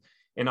 And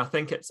I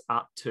think it's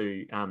up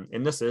to,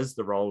 and this is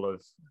the role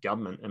of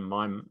government in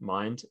my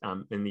mind,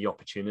 in the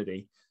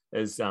opportunity,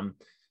 is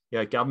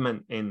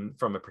government, and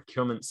from a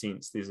procurement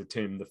sense, there's a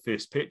term, the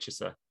first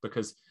purchaser,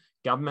 because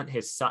government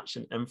has such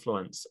an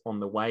influence on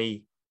the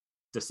way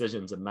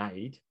decisions are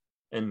made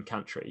in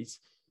countries,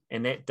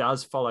 and that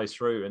does follow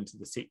through into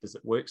the sectors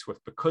it works with,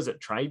 because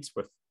it trades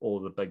with all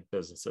the big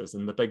businesses,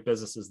 and the big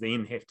businesses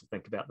then have to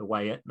think about the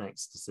way it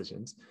makes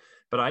decisions.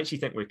 But I actually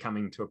think we're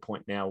coming to a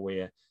point now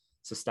where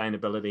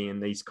sustainability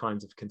and these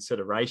kinds of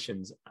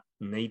considerations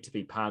need to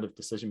be part of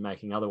decision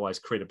making, otherwise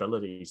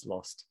credibility is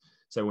lost.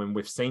 So when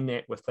we've seen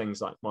that with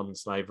things like modern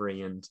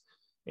slavery and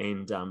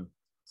our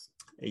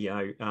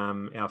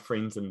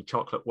friends in the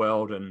chocolate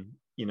world, and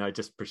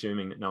just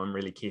presuming that no one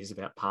really cares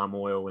about palm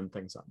oil and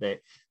things like that,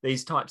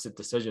 these types of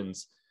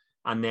decisions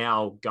are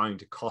now going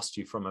to cost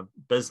you from a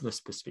business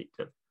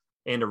perspective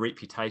and a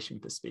reputation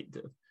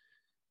perspective.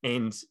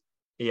 And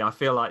I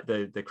feel like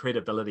the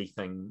credibility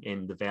thing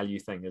and the value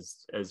thing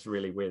is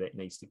really where that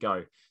needs to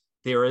go.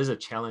 There is a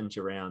challenge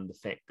around the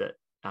fact that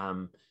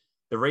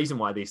the reason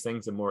why these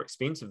things are more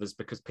expensive is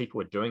because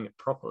people are doing it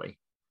properly.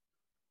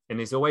 And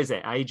there's always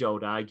that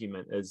age-old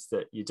argument is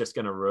that you're just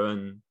going to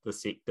ruin the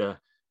sector.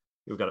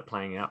 You've got it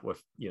playing out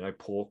with,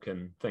 pork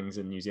and things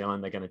in New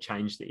Zealand. They're going to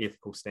change the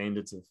ethical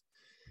standards of,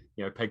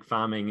 pig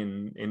farming.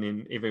 And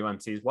then everyone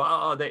says,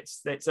 well,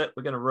 that's it.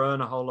 We're going to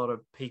ruin a whole lot of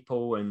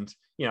people. And,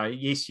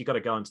 yes, you've got to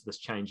go into this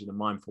change in a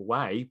mindful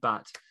way,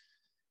 but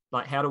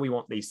like, how do we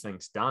want these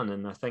things done?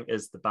 And I think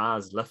as the bar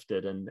is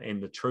lifted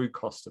and the true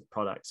cost of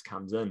products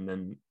comes in,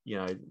 then,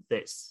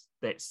 that's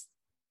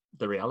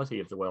the reality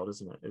of the world,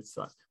 isn't it? It's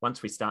like,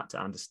 once we start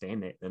to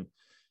understand that, then,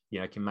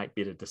 can make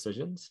better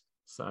decisions.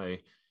 So,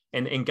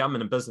 and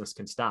government and business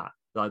can start.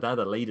 They're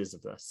the leaders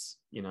of this,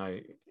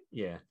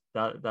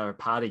 they're a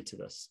party to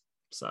this.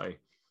 So,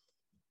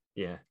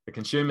 the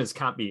consumers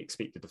can't be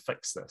expected to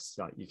fix this.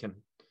 Like, you can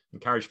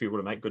encourage people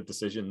to make good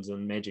decisions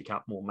and magic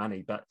up more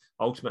money, but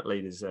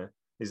ultimately there's a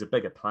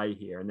bigger play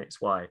here. And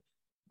that's why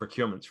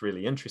procurement's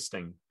really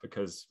interesting,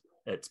 because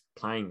it's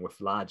playing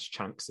with large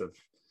chunks of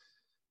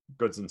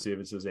goods and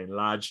services and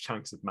large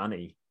chunks of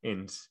money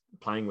and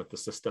playing with the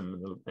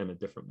system in a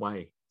different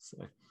way. So,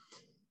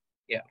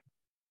 yeah.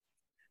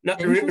 No,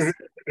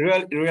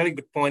 really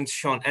good points,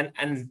 Sean.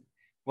 And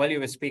while you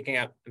were speaking,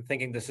 I'm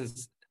thinking this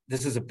is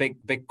a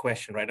big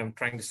question, right? I'm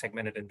trying to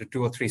segment it into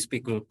 2 or 3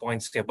 speakable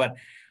points here, but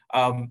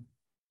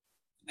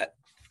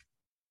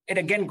it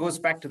again goes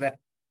back to that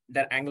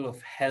angle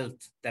of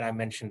health that I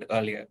mentioned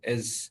earlier.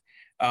 Is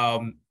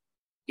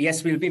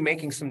yes, we'll be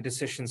making some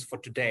decisions for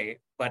today,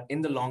 but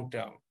in the long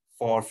term,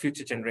 for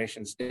future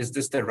generations, is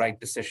this the right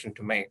decision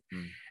to make?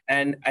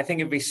 And I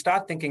think if we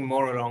start thinking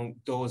more along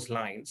those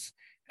lines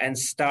and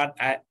start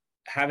at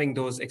having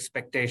those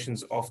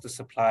expectations of the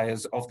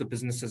suppliers, of the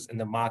businesses in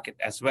the market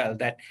as well,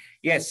 that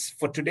yes,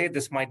 for today,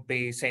 this might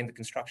be, say, in the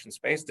construction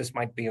space, this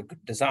might be a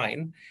good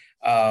design,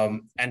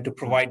 and to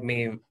provide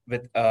me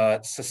with a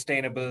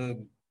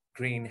sustainable,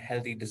 green,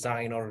 healthy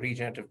design or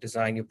regenerative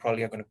design, you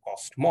probably are going to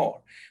cost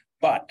more.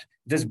 But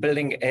this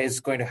building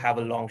is going to have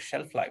a long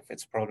shelf life.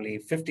 It's probably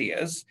 50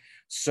 years.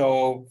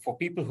 So for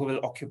people who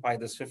will occupy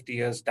this 50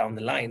 years down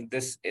the line,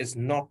 this is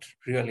not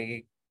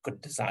really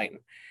good design.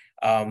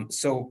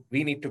 So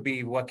we need to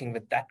be working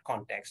with that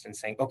context and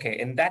saying, okay,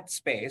 in that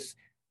space,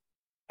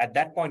 at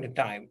that point in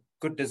time,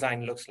 good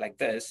design looks like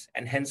this.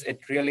 And hence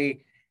it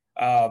really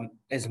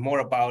is more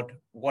about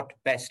what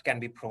best can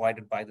be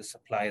provided by the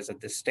suppliers at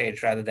this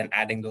stage, rather than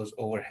adding those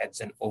overheads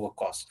and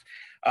overcost.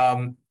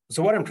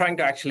 So what I'm trying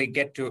to actually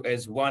get to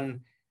is, one,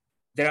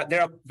 there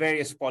are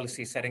various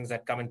policy settings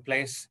that come in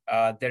place.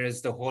 There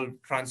is the whole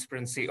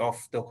transparency of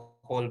the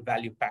whole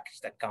value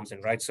package that comes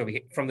in, right? So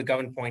from the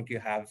government point, you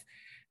have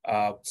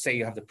Say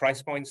you have the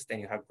price points, then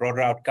you have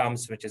broader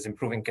outcomes, which is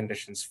improving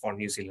conditions for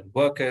New Zealand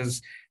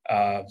workers,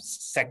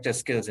 sector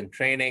skills and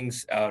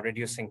trainings,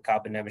 reducing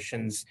carbon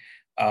emissions.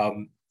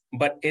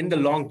 But in the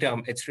long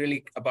term, it's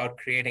really about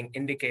creating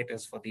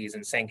indicators for these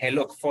and saying, hey,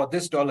 look, for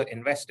this dollar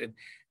invested,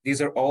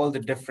 these are all the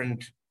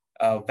different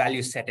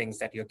value settings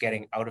that you're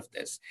getting out of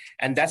this.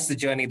 And that's the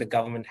journey the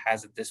government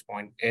has at this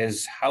point,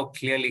 is how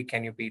clearly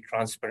can you be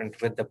transparent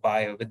with the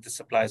buyer, with the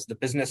suppliers, the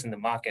business in the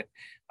market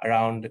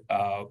around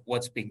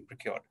what's being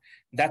procured.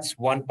 That's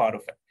one part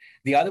of it.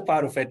 The other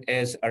part of it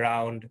is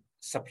around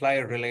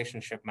supplier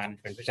relationship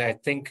management, which I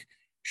think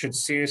should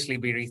seriously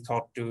be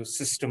rethought to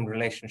system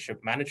relationship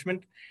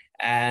management,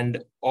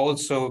 and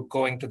also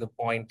going to the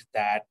point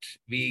that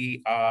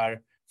we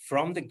are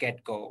from the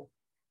get-go,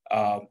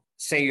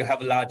 say you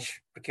have a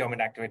large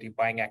procurement activity,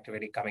 buying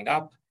activity coming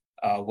up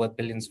worth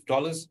billions of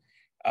dollars,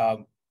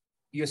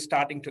 you're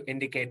starting to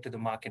indicate to the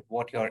market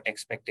what your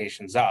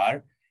expectations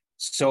are.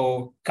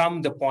 So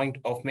come the point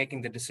of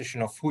making the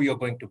decision of who you're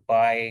going to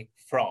buy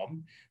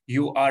from,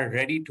 you are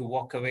ready to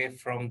walk away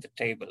from the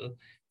table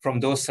from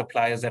those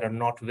suppliers that are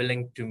not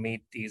willing to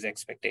meet these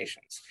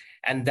expectations.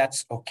 And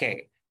that's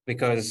okay,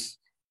 because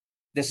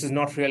this is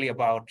not really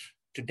about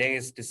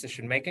today's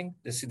decision making.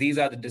 These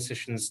are the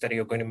decisions that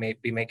you're going to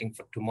be making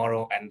for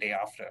tomorrow and day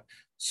after.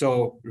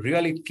 So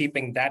really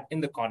keeping that in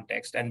the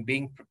context and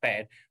being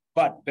prepared.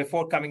 But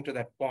before coming to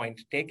that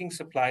point, taking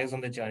suppliers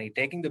on the journey,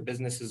 taking the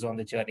businesses on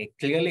the journey,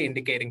 clearly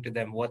indicating to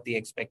them what the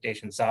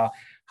expectations are,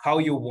 how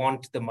you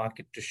want the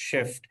market to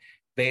shift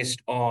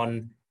based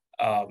on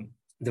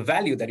the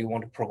value that you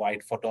want to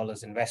provide for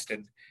dollars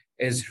invested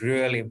is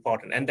really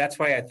important. And that's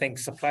why I think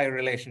supplier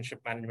relationship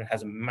management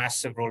has a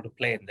massive role to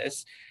play in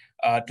this.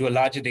 To a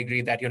larger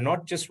degree, that you're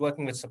not just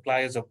working with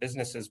suppliers or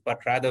businesses, but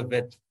rather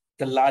with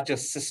the larger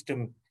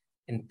system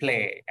in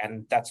play.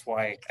 And that's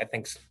why I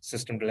think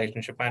system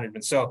relationship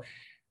management. So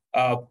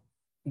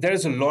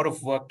there's a lot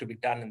of work to be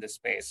done in this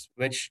space,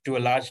 which to a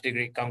large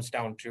degree comes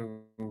down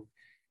to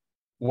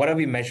what are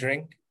we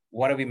measuring,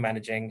 what are we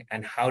managing,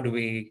 and how do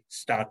we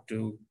start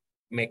to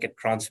make it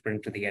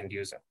transparent to the end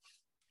user?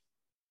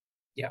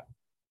 Yeah.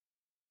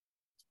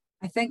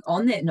 I think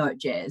on that note,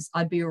 Jazz,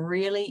 I'd be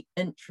really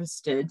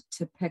interested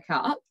to pick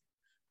up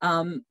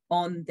on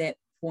that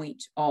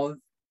point of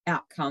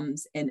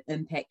outcomes and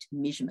impact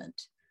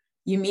measurement.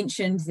 You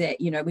mentioned that,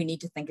 we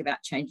need to think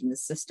about changing the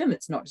system.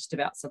 It's not just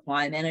about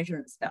supplier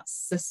management, it's about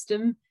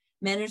system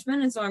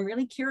management. And so I'm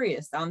really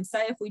curious,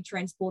 say if we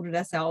transported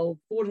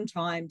ourselves forward in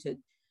time to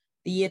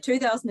the year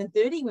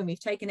 2030, when we've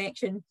taken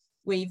action,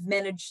 we've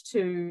managed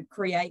to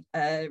create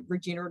a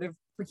regenerative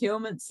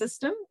procurement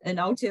system in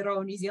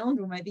Aotearoa, New Zealand,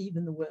 or maybe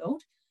even the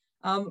world.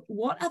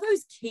 What are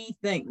those key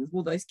things,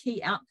 or those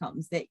key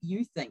outcomes that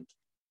you think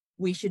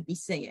we should be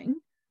seeing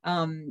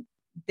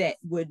that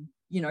would,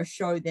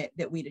 show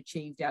that we'd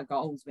achieved our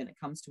goals when it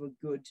comes to a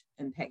good,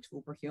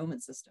 impactful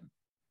procurement system?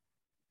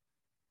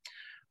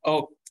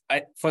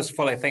 First of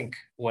all, I think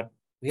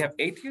we have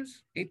 8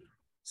 years,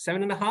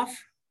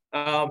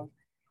 7.5.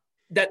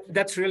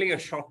 That's really a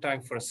short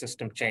time for a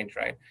system change,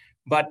 right?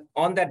 But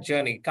on that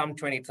journey, come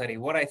 2030,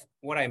 what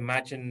I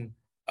imagine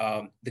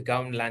the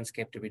government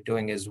landscape to be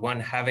doing is, one,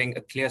 having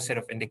a clear set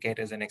of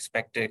indicators and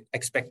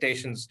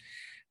expectations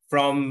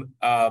from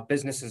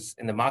businesses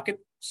in the market.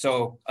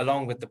 So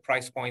along with the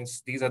price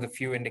points, these are the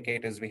few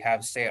indicators we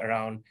have, say,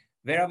 around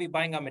where are we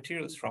buying our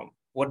materials from?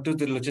 What do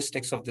the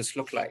logistics of this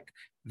look like?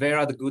 Where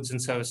are the goods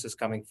and services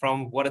coming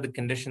from? What are the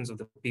conditions of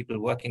the people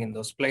working in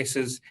those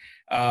places?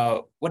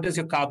 What does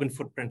your carbon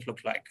footprint look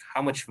like?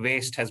 How much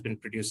waste has been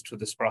produced through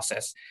this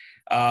process?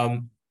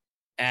 And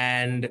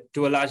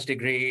to a large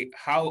degree,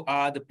 how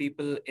are the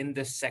people in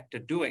this sector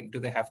doing? Do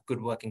they have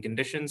good working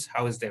conditions?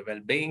 How is their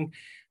well-being?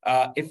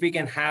 If we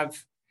can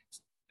have,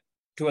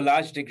 to a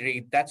large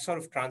degree, that sort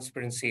of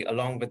transparency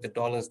along with the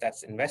dollars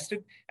that's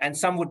invested, and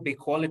some would be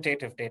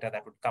qualitative data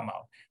that would come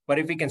out. But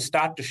if we can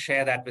start to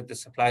share that with the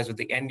suppliers, with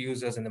the end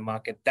users in the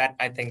market, that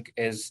I think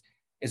is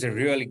a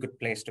really good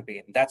place to be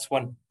in. That's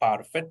one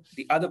part of it.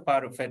 The other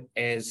part of it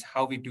is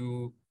how we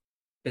do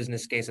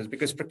business cases,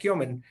 because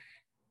procurement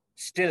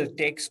still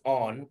takes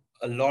on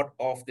a lot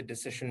of the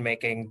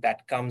decision-making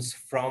that comes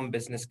from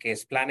business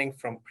case planning,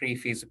 from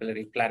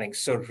pre-feasibility planning.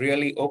 So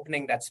really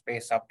opening that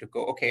space up to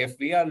go, okay, if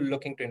we are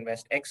looking to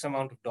invest X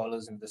amount of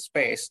dollars in the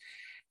space,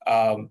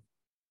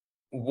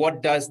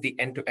 what does the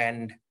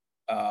end-to-end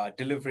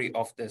delivery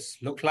of this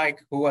look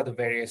like? Who are the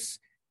various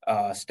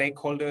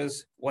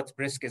stakeholders? What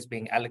risk is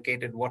being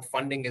allocated? What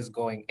funding is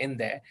going in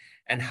there?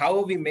 And how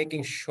are we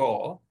making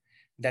sure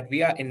that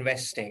we are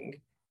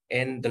investing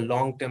in the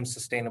long-term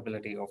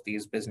sustainability of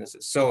these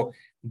businesses? So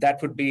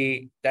that would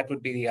be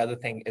the other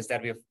thing, is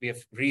that we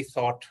have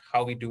rethought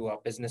how we do our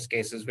business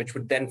cases, which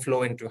would then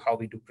flow into how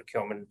we do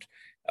procurement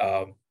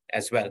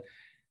as well.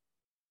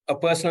 A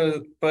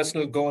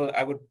personal goal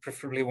I would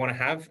preferably want to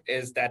have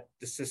is that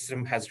the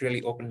system has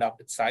really opened up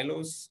its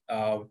silos.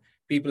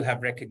 People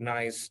have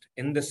recognized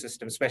in the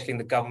system, especially in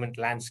the government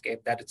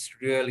landscape, that it's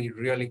really,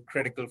 really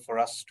critical for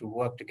us to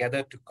work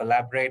together, to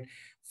collaborate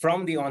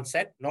from the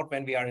onset, not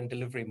when we are in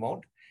delivery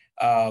mode,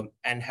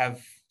 and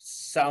have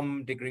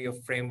some degree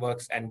of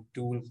frameworks and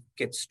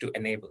toolkits to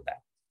enable that.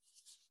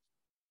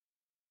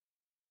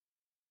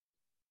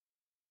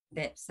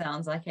 That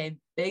sounds like a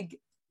big,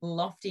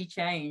 lofty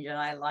change, and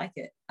I like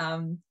it.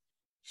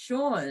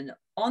 Sean,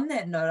 on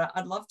that note,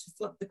 I'd love to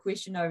flip the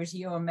question over to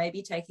you and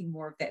maybe taking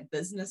more of that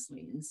business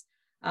lens.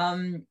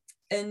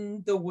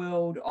 In the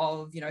world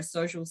of,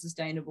 social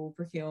sustainable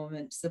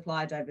procurement,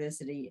 supply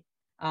diversity,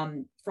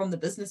 from the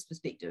business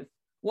perspective,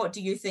 what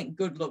do you think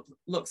good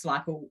looks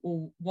like,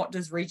 or what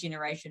does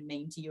regeneration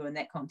mean to you in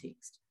that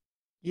context?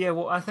 Yeah,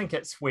 well, I think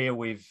it's where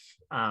we've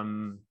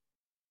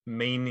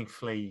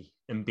meaningfully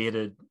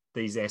embedded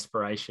these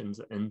aspirations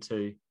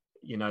into,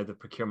 the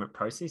procurement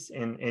process.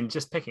 And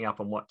just picking up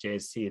on what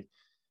Jazz said,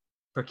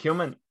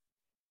 procurement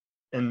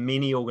in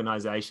many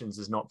organizations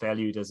is not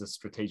valued as a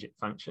strategic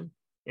function,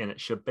 and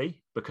it should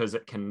be, because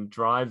it can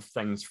drive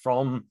things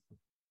from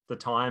the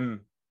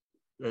time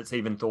it's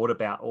even thought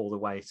about all the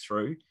way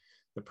through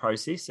the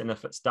process. And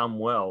if it's done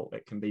well,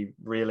 it can be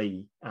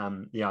really,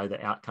 the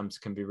outcomes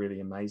can be really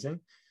amazing.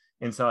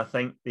 And so I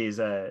think there's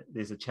a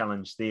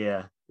challenge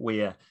there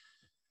where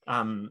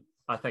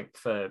I think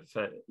for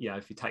if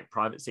you take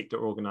private sector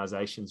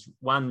organizations,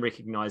 one,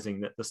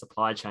 recognizing that the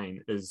supply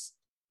chain is,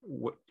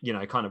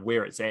 kind of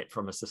where it's at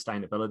from a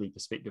sustainability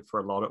perspective for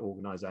a lot of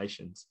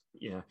organizations.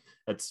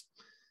 It's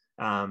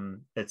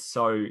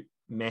so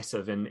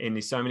massive, and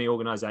there's so many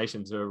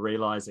organizations who are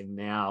realizing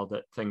now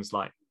that things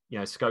like,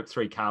 scope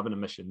 3 carbon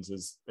emissions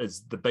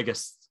is the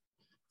biggest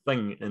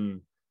thing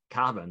in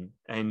carbon,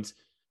 and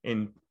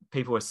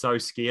people are so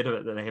scared of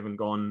it that they haven't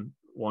gone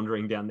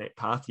wandering down that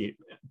path yet.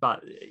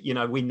 But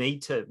we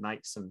need to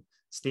make some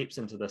steps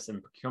into this,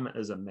 and procurement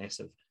is a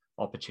massive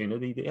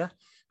opportunity there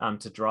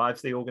to drive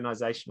the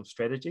organizational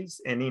strategies.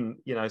 And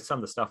then some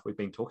of the stuff we've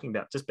been talking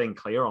about, just being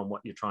clear on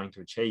what you're trying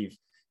to achieve,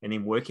 and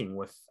then working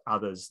with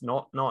others,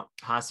 not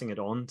passing it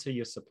on to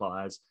your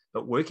suppliers,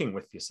 but working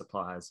with your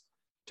suppliers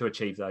to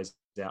achieve those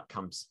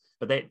outcomes.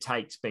 But that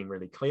takes being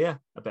really clear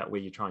about where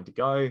you're trying to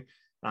go.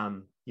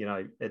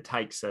 It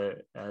takes a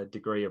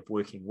degree of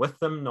working with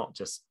them, not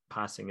just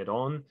passing it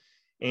on,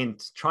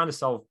 and trying to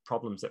solve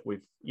problems that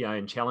we've,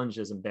 and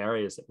challenges and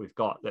barriers that we've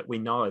got that we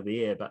know are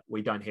there, but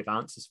we don't have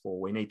answers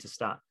for. We need to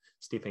start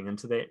stepping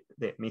into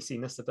that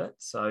messiness a bit.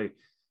 So,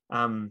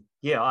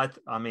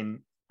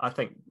 I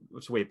think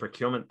it's where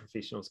procurement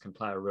professionals can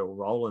play a real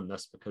role in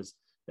this, because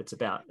it's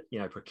about,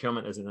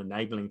 procurement as an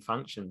enabling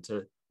function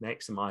to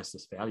maximize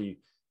this value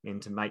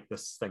and to make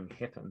this thing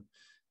happen.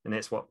 And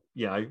that's what,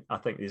 I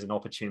think there's an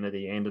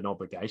opportunity and an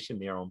obligation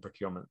there on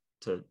procurement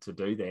to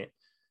do that.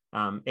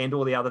 And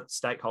all the other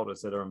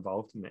stakeholders that are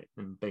involved in that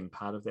and being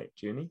part of that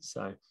journey.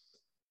 So,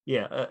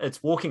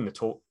 it's walking the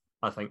talk,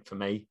 I think, for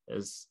me,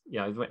 is,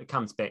 when it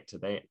comes back to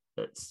that,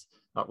 it's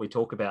like we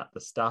talk about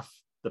the stuff,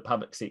 the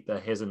public sector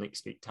has an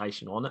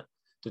expectation on it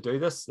to do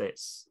this.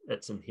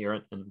 It's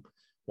inherent in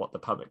what the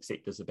public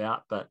sector is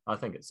about, but I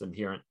think it's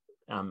inherent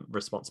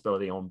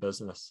responsibility on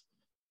business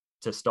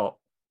to stop,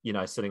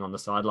 sitting on the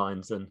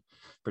sidelines and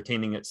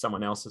pretending it's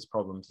someone else's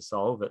problem to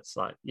solve. It's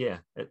like,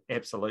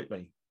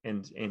 absolutely.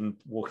 And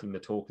walking the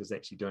talk is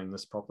actually doing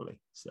this properly.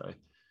 So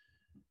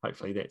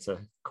hopefully that's a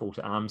call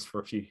to arms for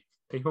a few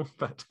people,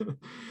 but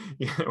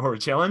or a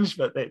challenge,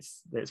 but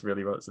that's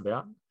really what it's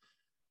about.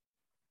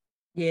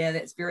 Yeah,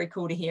 that's very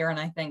cool to hear. And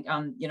I think,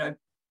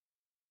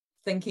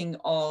 thinking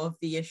of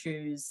the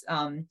issues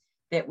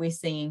that we're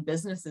seeing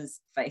businesses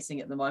facing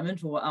at the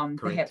moment, or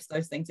perhaps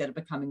those things that are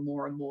becoming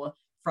more and more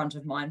front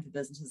of mind for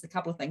businesses. A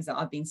couple of things that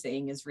I've been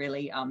seeing is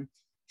really,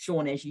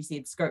 Sean, as you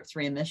said, scope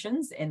 3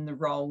 emissions and the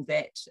role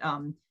that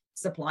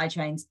supply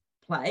chains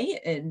play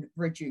in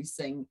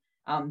reducing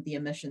the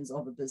emissions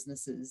of a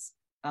business's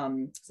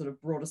sort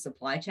of broader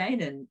supply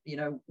chain,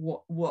 and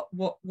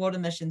what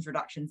emissions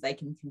reductions they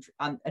can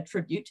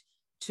attribute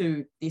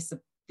to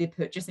their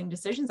purchasing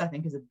decisions, I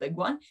think, is a big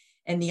one.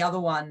 And the other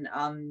one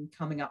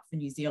coming up for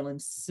New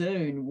Zealand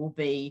soon will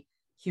be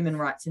human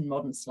rights and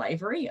modern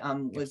slavery,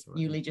 with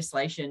new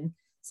legislation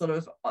sort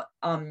of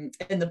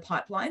in the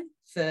pipeline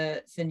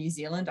for New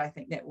Zealand. I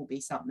think that will be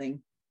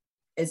something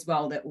as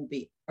well that will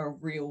be a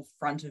real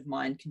front of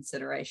mind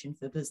consideration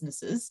for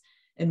businesses,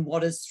 and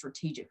what is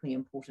strategically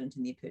important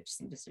in their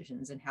purchasing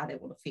decisions, and how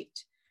that will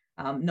affect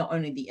not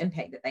only the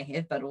impact that they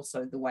have, but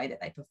also the way that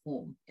they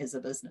perform as a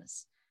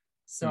business.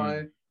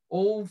 So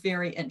all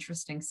very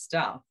interesting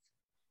stuff.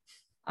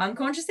 I'm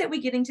conscious that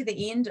we're getting to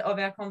the end of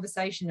our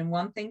conversation, and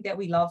one thing that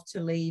we love to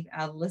leave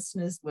our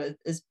listeners with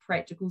is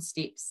practical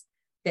steps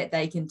that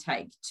they can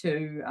take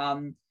to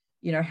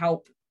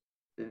help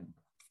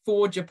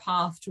forge a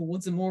path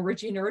towards a more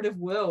regenerative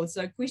world.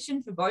 So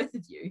question for both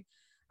of you,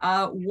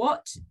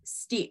 what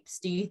steps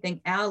do you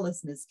think our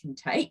listeners can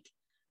take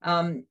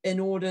in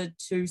order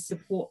to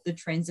support the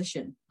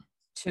transition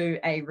to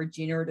a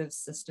regenerative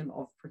system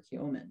of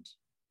procurement?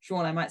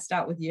 Sean, I might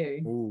start with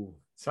you. Ooh,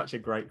 such a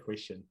great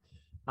question.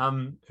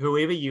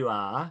 Whoever you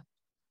are,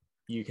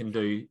 you can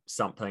do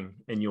something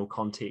in your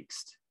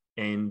context,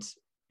 and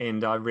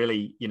I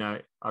really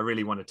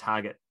want to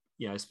target,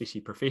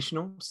 especially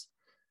professionals,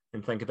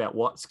 and think about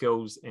what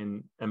skills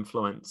and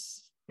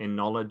influence and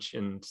knowledge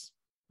and,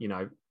 you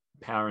know,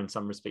 power in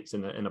some respects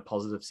in a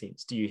positive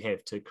sense do you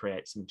have to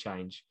create some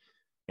change.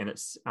 And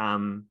it's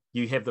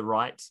you have the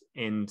right,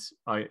 and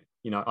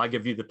I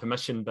give you the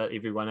permission, but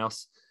everyone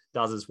else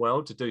does as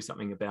well, to do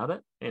something about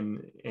it.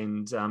 And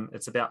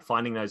it's about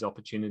finding those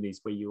opportunities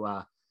where you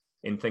are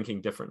and thinking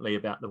differently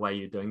about the way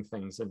you're doing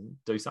things, and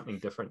do something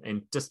different,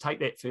 and just take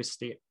that first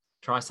step.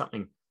 Try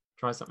something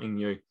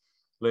new,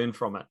 learn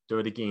from it, do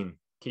it again,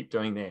 keep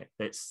doing that.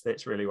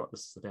 That's really what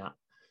this is about.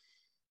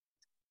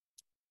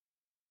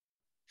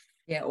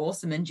 Yeah,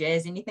 awesome. And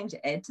Jazz, anything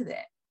to add to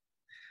that?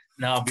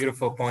 No,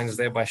 beautiful points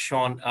there by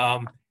Sean.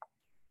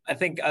 I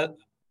think,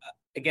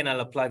 again, I'll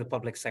apply the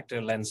public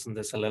sector lens on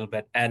this a little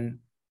bit. And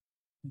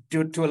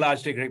to a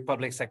large degree,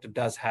 public sector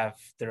does have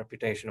the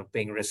reputation of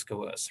being risk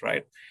averse,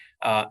 right?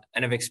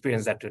 And I've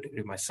experienced that to a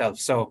degree myself.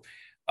 So,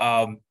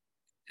 and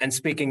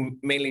speaking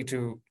mainly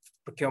to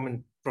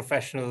procurement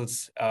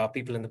professionals,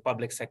 people in the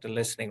public sector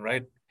listening,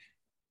 right?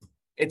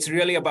 It's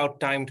really about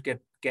time to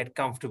get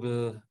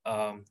comfortable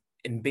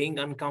in being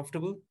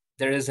uncomfortable.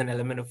 There is an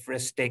element of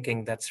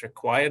risk-taking that's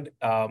required.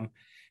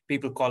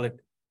 People call it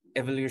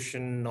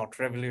evolution, not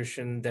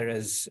revolution. There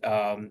is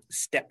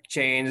step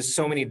change,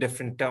 so many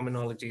different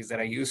terminologies that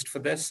are used for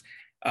this.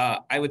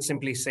 I would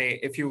simply say,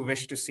 if you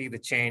wish to see the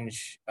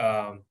change,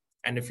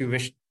 and if you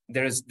wish,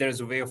 there's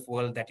a way of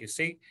world that you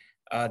see,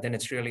 then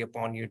it's really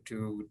upon you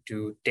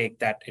to take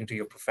that into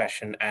your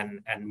profession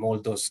and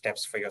mold those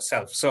steps for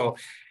yourself. So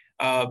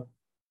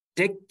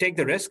take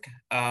the risk.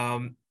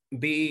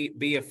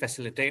 Be a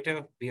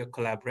facilitator, be a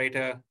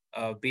collaborator,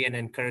 be an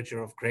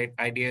encourager of great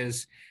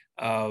ideas,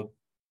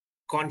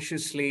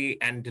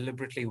 consciously and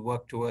deliberately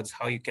work towards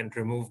how you can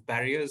remove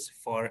barriers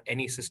for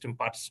any system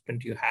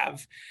participant you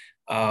have,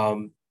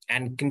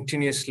 and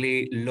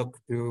continuously look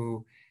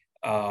to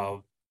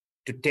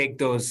take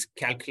those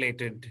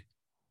calculated,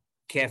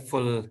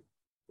 careful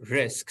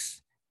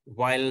risks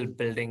while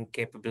building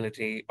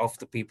capability of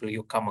the people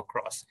you come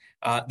across.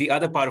 The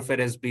other part of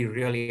it is be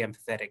really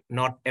empathetic.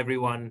 Not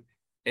everyone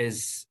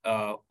is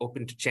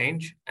open to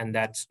change, and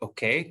that's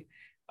okay.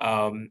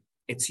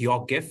 It's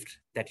your gift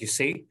that you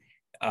see,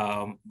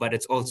 but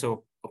it's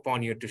also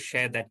upon you to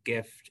share that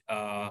gift,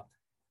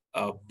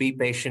 be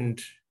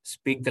patient,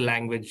 speak the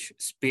language,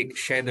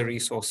 share the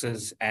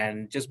resources,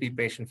 and just be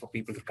patient for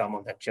people to come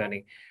on that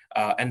journey.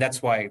 And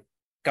that's why,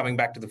 coming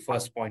back to the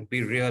first point,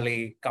 be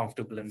really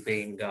comfortable in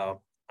being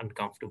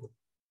uncomfortable.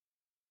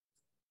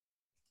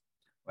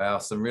 Wow,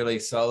 some really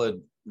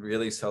solid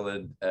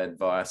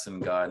advice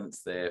and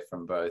guidance there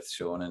from both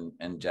Sean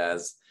and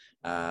Jazz.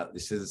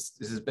 This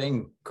has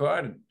been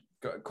quite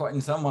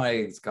in some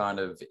ways kind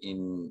of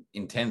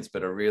intense,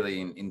 but a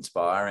really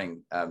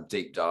inspiring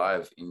deep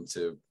dive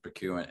into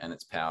procurement and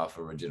its power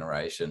for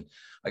regeneration.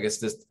 I guess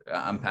just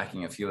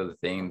unpacking a few of the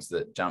themes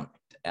that jumped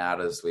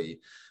out as we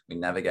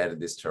navigated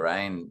this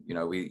terrain. You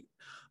know,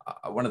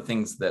 one of the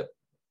things that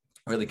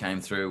really came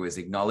through was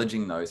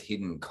acknowledging those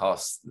hidden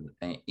costs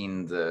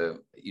in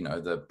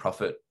the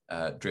profit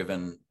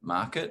driven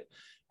market,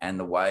 and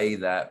the way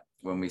that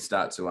when we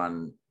start to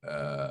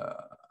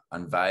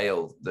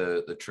unveil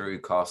the true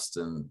cost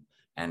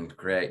and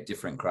create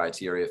different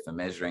criteria for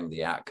measuring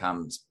the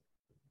outcomes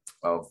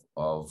of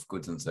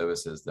goods and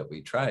services that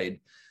we trade,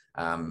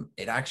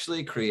 it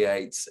actually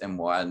creates and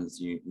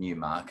widens new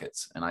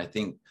markets. And I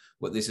think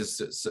what this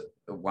is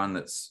one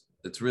that's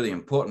really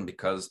important,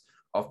 because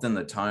often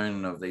the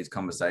tone of these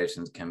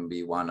conversations can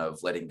be one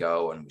of letting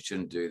go and we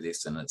shouldn't do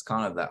this, and it's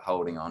kind of that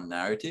holding on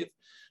narrative.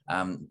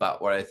 But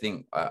what I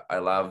think I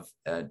love,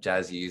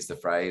 Jazz used the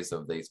phrase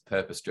of these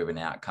purpose-driven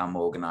outcome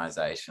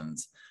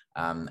organizations,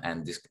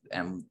 and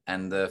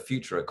the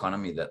future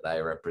economy that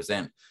they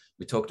represent.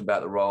 We talked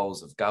about the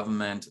roles of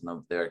government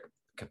and their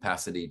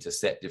capacity to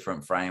set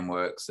different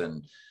frameworks,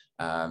 and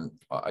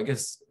I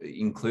guess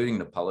including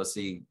the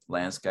policy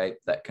landscape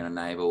that can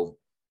enable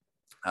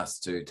us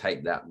to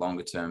take that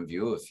longer term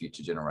view of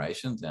future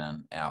generations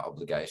and our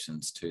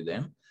obligations to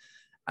them.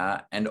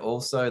 And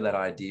also that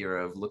idea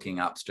of looking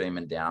upstream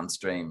and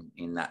downstream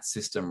in that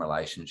system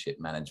relationship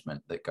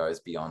management that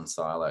goes beyond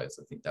silos.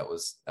 I think that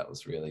was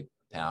really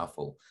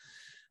powerful.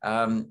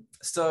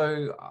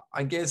 So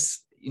I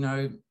guess,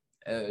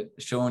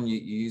 Sean, you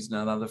used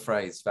another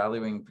phrase,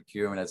 valuing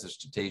procurement as a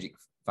strategic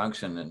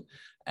function,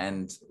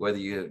 and whether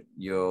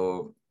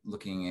you're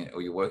looking at,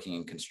 or you're working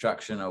in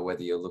construction, or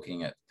whether you're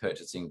looking at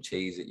purchasing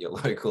cheese at your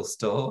local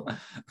store,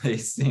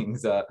 these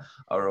things are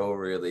all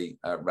really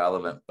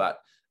relevant. But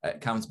it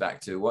comes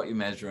back to what you're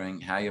measuring,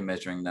 how you're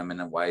measuring them,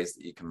 in ways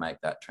that you can make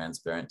that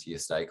transparent to your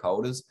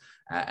stakeholders,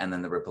 and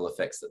then the ripple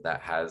effects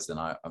that has. And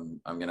I'm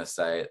going to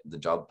say the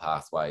job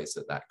pathways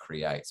that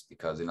creates,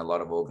 because in a lot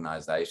of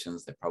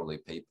organizations, there probably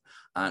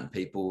aren't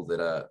people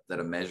that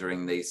are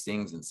measuring these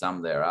things, and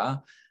some there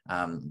are.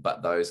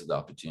 But those are the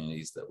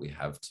opportunities that we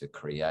have to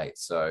create.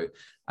 So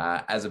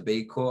as a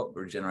B Corp,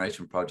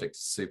 Regeneration Project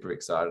is super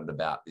excited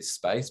about this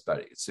space, but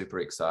it's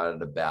super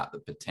excited about the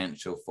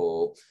potential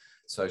for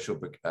social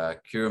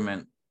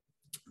procurement,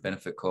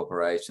 benefit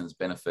corporations,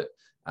 benefit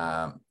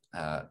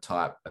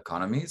type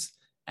economies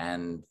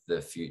and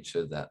the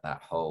future that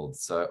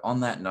holds. So on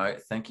that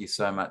note, thank you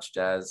so much,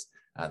 Jazz.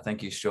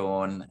 Thank you,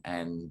 Sean.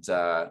 And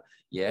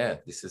yeah,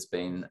 this has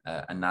been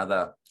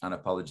another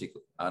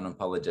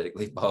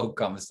unapologetically bold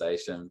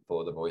conversation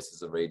for the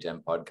Voices of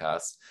Regen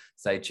podcast.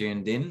 Stay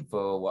tuned in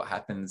for what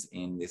happens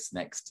in this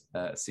next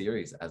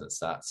series as it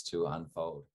starts to unfold.